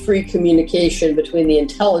not free communication between the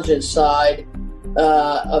intelligence side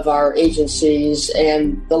of our agencies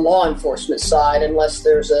and the law enforcement side, unless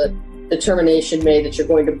there's a determination made that you're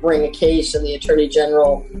going to bring a case and the Attorney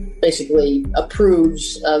General basically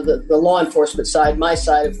approves the law enforcement side, my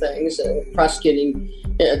side of things, prosecuting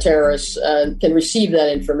terrorists can receive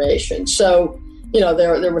that information. So,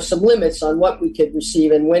 there were some limits on what we could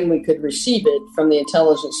receive and when we could receive it from the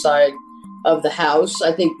intelligence side of the House.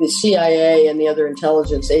 I think the CIA and the other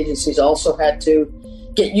intelligence agencies also had to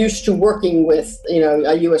get used to working with,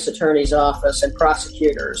 a U.S. Attorney's Office and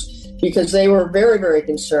prosecutors, because they were very, very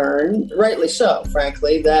concerned, rightly so,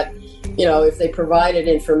 frankly, that, if they provided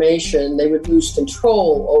information, they would lose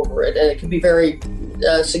control over it. And it could be very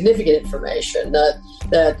significant information that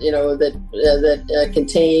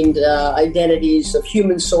contained identities of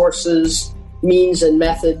human sources, means and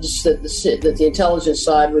methods that the intelligence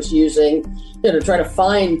side was using to try to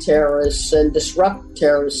find terrorists and disrupt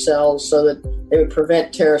terrorist cells so that they would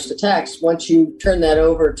prevent terrorist attacks. Once you turn that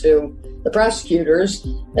over to the prosecutors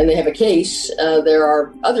and they have a case, there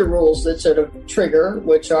are other rules that sort of trigger,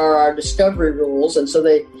 which are our discovery rules. And so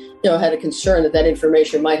they, had a concern that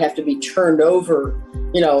information might have to be turned over,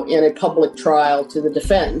 in a public trial to the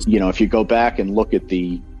defense. If you go back and look at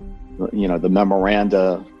the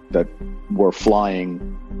memoranda that were flying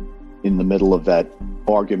in the middle of that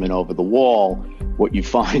argument over the wall, what you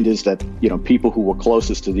find is that, people who were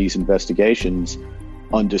closest to these investigations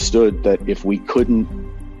understood that if we couldn't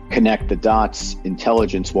connect the dots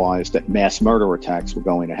intelligence-wise, that mass murder attacks were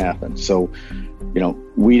going to happen. So,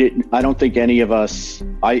 I don't think any of us,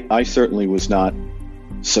 I certainly was not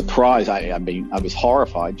surprised. I was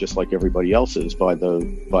horrified, just like everybody else is, by the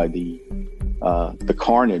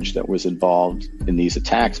carnage that was involved in these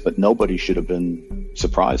attacks, but nobody should have been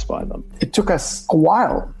surprised by them. It took us a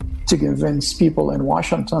while to convince people in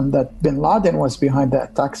Washington that bin Laden was behind the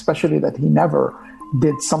attack, especially that he never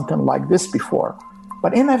did something like this before.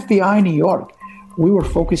 But in FBI New York, we were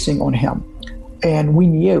focusing on him, and we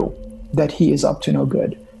knew that he is up to no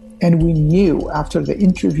good. And we knew after the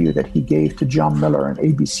interview that he gave to John Miller on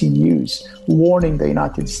ABC News, warning the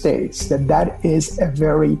United States, that is a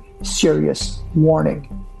very serious warning.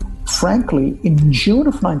 Frankly, in June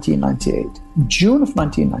of 1998,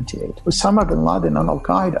 Osama bin Laden and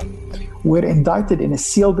Al-Qaeda were indicted in a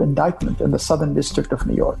sealed indictment in the Southern District of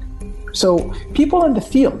New York. So people in the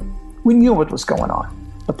field, we knew what was going on.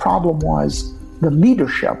 The problem was the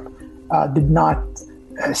leadership did not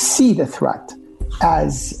see the threat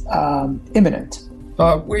as imminent.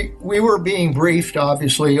 We were being briefed,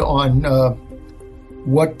 obviously, on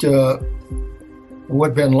what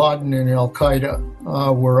bin Laden and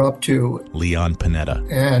Al-Qaeda were up to. Leon Panetta.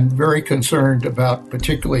 And very concerned about,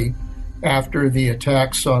 particularly after the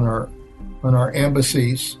attacks on our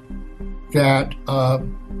embassies, that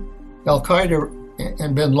Al-Qaeda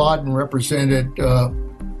and bin Laden represented a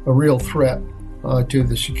real threat to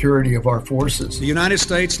the security of our forces. The United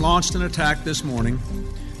States launched an attack this morning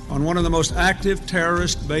on one of the most active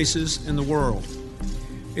terrorist bases in the world.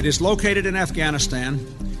 It is located in Afghanistan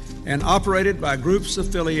and operated by groups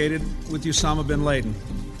affiliated with Osama bin Laden,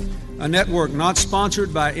 a network not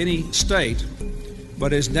sponsored by any state,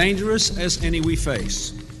 but as dangerous as any we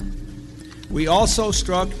face. We also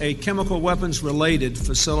struck a chemical weapons-related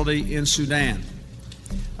facility in Sudan.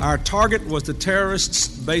 Our target was the terrorists'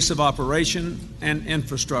 base of operation and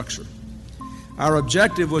infrastructure. Our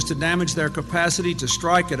objective was to damage their capacity to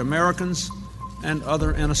strike at Americans and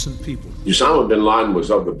other innocent people. Osama bin Laden was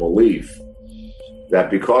of the belief that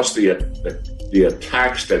because the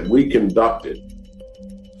attacks that we conducted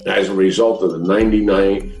as a result of the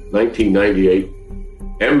 1998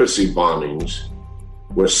 embassy bombings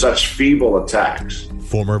were such feeble attacks.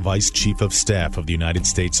 Former Vice Chief of Staff of the United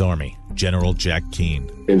States Army, General Jack Keane.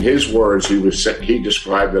 In his words, he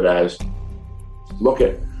described it as,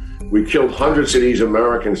 we killed hundreds of these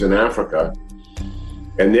Americans in Africa,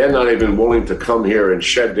 and they're not even willing to come here and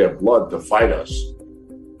shed their blood to fight us.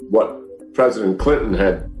 What President Clinton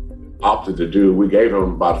had opted to do, we gave him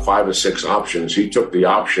about 5 or 6 options. He took the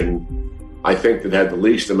option, I think, that had the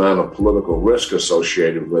least amount of political risk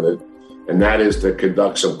associated with it, and that is to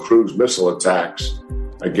conduct some cruise missile attacks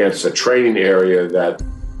against a training area that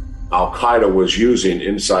Al-Qaeda was using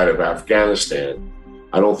inside of Afghanistan.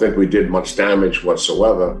 I don't think we did much damage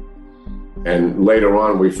whatsoever. And later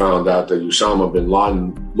on, we found out that Osama bin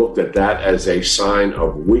Laden looked at that as a sign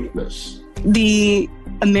of weakness. The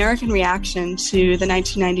American reaction to the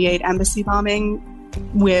 1998 embassy bombing,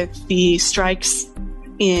 with the strikes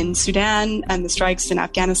in Sudan and the strikes in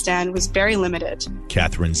Afghanistan, was very limited.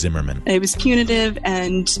 Catherine Zimmerman. It was punitive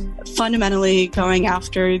and fundamentally going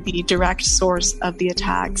after the direct source of the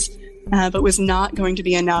attacks, but was not going to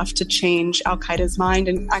be enough to change Al-Qaeda's mind,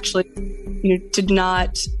 and actually did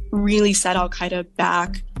not really set Al-Qaeda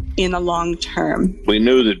back in the long term. We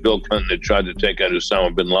knew that Bill Clinton had tried to take out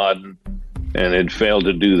Osama bin Laden and had failed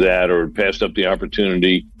to do that, or had passed up the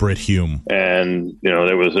opportunity. Britt Hume. And,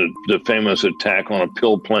 there was the famous attack on a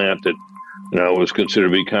pill plant that, was considered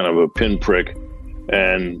to be kind of a pinprick.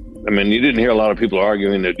 And, you didn't hear a lot of people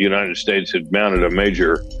arguing that the United States had mounted a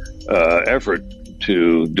major effort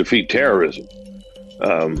to defeat terrorism.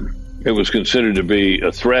 It was considered to be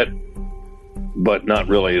a threat, but not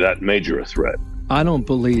really that major a threat. I don't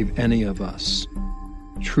believe any of us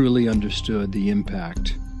truly understood the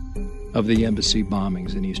impact of the embassy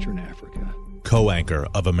bombings in Eastern Africa. Co-anchor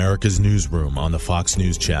of America's Newsroom on the Fox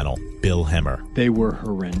News Channel, Bill Hemmer. They were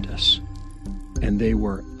horrendous, and they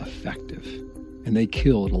were effective, and they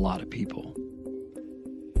killed a lot of people.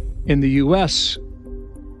 In the U.S.,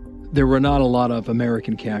 there were not a lot of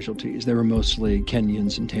American casualties. There were mostly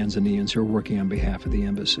Kenyans and Tanzanians who were working on behalf of the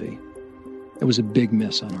embassy. It was a big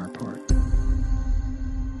miss on our part.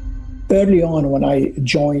 Early on, when I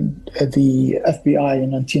joined the FBI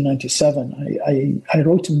in 1997, I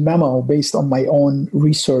wrote a memo based on my own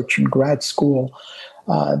research in grad school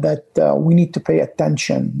that we need to pay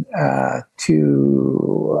attention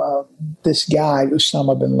to this guy,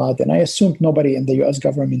 Osama bin Laden. I assumed nobody in the U.S.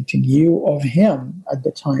 government knew of him at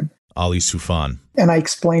the time. Ali Soufan. And I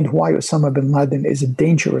explained why Osama bin Laden is a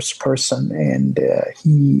dangerous person, and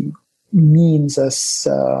he means us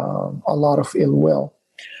a lot of ill will.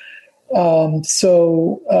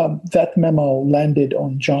 So that memo landed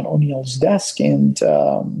on John O'Neill's desk, and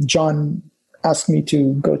John asked me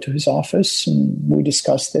to go to his office, and we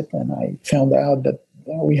discussed it, and I found out that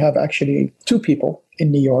we have actually 2 people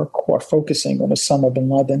in New York who are focusing on Osama bin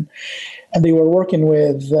Laden, and they were working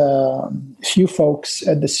with a few folks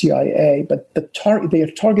at the CIA, but they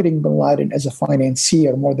are targeting bin Laden as a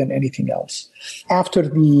financier more than anything else. After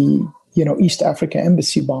the East Africa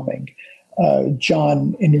embassy bombing,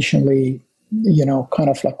 John initially, kind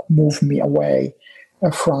of like moved me away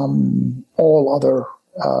from all other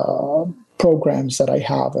programs that I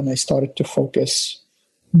have, and I started to focus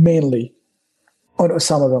mainly on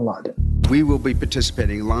Osama bin Laden. We will be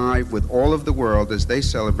participating live with all of the world as they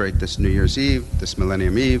celebrate this New Year's Eve, this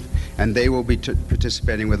Millennium Eve, and they will be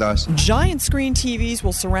participating with us. Giant screen TVs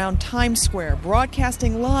will surround Times Square,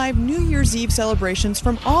 broadcasting live New Year's Eve celebrations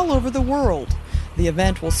from all over the world. The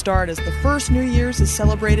event will start as the first New Year's is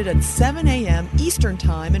celebrated at 7 a.m. Eastern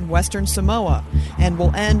Time in Western Samoa and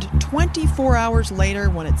will end 24 hours later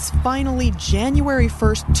when it's finally January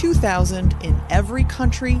 1st, 2000 in every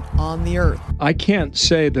country on the earth. I can't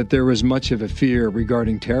say that there was much of a fear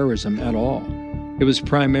regarding terrorism at all. It was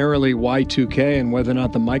primarily Y2K and whether or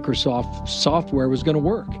not the Microsoft software was going to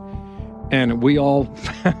work. And we all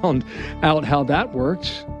found out how that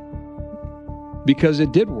worked because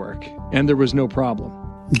it did work and there was no problem.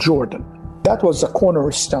 Jordan, that was the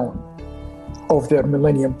cornerstone of their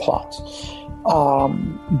Millennium Plot.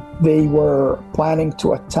 They were planning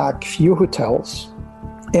to attack few hotels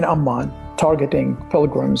in Amman, targeting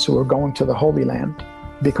pilgrims who were going to the Holy Land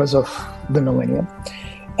because of the Millennium.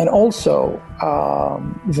 And also,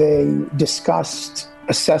 they discussed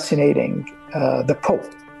assassinating the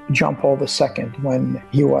Pope, John Paul II, when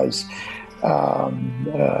he was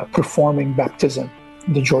performing baptism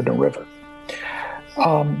in the Jordan River.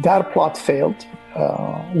 That plot failed.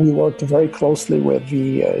 We worked very closely with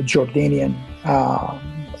the Jordanian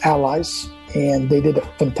allies, and they did a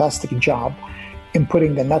fantastic job in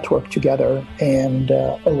putting the network together and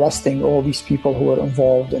arresting all these people who were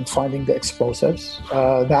involved in finding the explosives.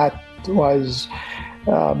 That was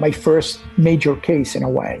my first major case, in a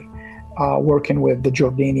way, working with the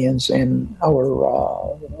Jordanians and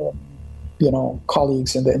our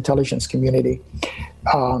colleagues in the intelligence community.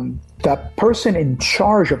 The person in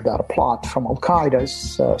charge of that plot from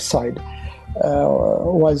Al-Qaeda's side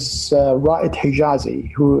was Ra'id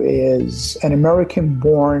Hijazi, who is an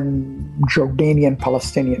American-born Jordanian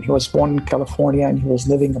Palestinian. He was born in California and he was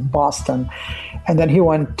living in Boston. And then he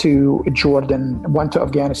went to Jordan, went to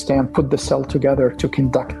Afghanistan, put the cell together to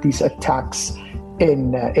conduct these attacks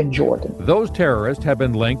in Jordan. Those terrorists have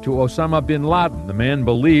been linked to Osama bin Laden, the man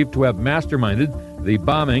believed to have masterminded the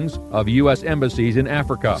bombings of U.S. embassies in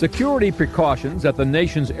Africa. Security precautions at the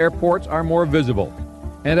nation's airports are more visible.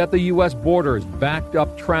 And at the U.S. borders,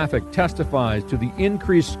 backed-up traffic testifies to the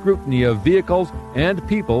increased scrutiny of vehicles and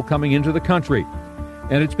people coming into the country.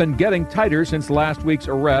 And it's been getting tighter since last week's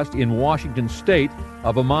arrest in Washington state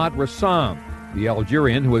of Ahmad Rassam, the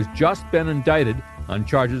Algerian who has just been indicted on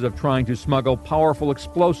charges of trying to smuggle powerful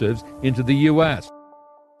explosives into the U.S.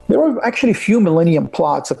 There were actually few Millennium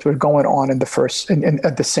Plots that were going on at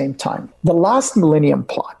the same time. The last Millennium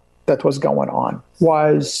Plot that was going on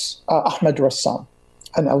was Ahmed Rassam,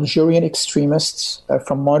 an Algerian extremist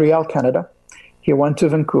from Montreal, Canada. He went to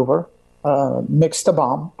Vancouver, mixed a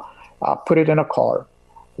bomb, put it in a car,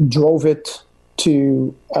 drove it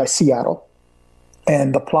to Seattle,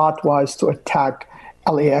 and the plot was to attack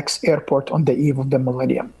LAX airport on the eve of the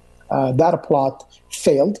Millennium. That plot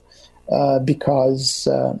failed because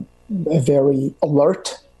a very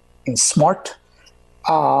alert and smart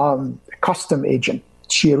custom agent,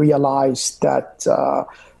 she realized that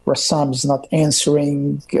Rassam is not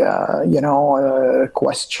answering,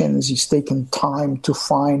 questions. He's taking time to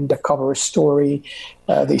find the cover story.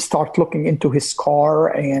 They start looking into his car,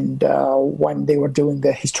 and when they were doing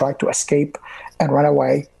that, he tried to escape and run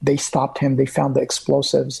away. They stopped him. They found the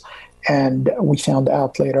explosives, and we found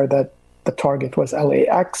out later that the target was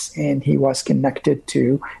LAX, and he was connected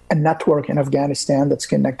to a network in Afghanistan that's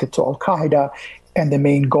connected to Al-Qaeda, and the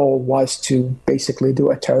main goal was to basically do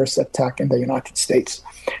a terrorist attack in the United States.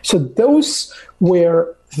 So those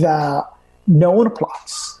were the known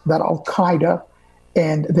plots that Al-Qaeda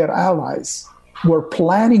and their allies were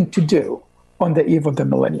planning to do on the eve of the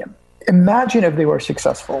Millennium. Imagine if they were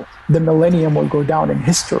successful. The Millennium will go down in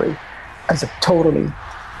history as a totally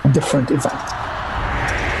different event.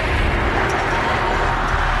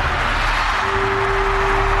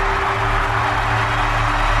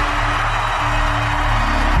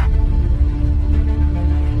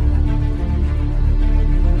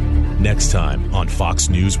 Next time on Fox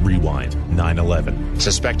News Rewind, 9/11.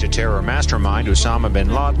 Suspected terror mastermind Osama bin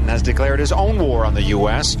Laden has declared his own war on the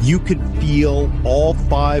U.S. You could feel all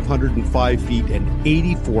 505 feet and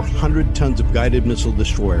 8,400 tons of guided missile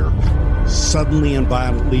destroyer suddenly and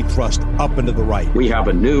violently thrust up and to the right. We have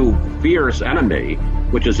a new fierce enemy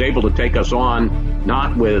which is able to take us on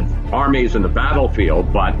not with armies in the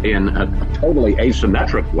battlefield, but in a totally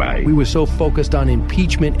asymmetric way. We were so focused on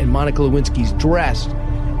impeachment and Monica Lewinsky's dress,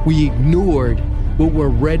 we ignored what were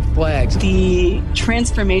red flags. The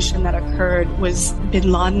transformation that occurred was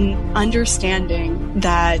bin Laden understanding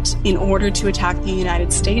that in order to attack the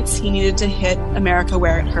United States, he needed to hit America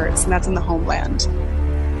where it hurts, and that's in the homeland.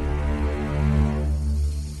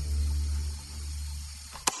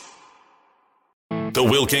 The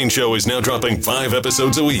Will Cain Show is now dropping 5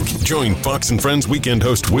 episodes a week. Join Fox & Friends weekend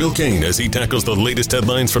host Will Cain as he tackles the latest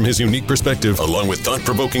headlines from his unique perspective, along with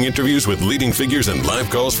thought-provoking interviews with leading figures and live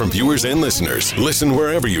calls from viewers and listeners. Listen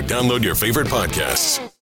wherever you download your favorite podcasts.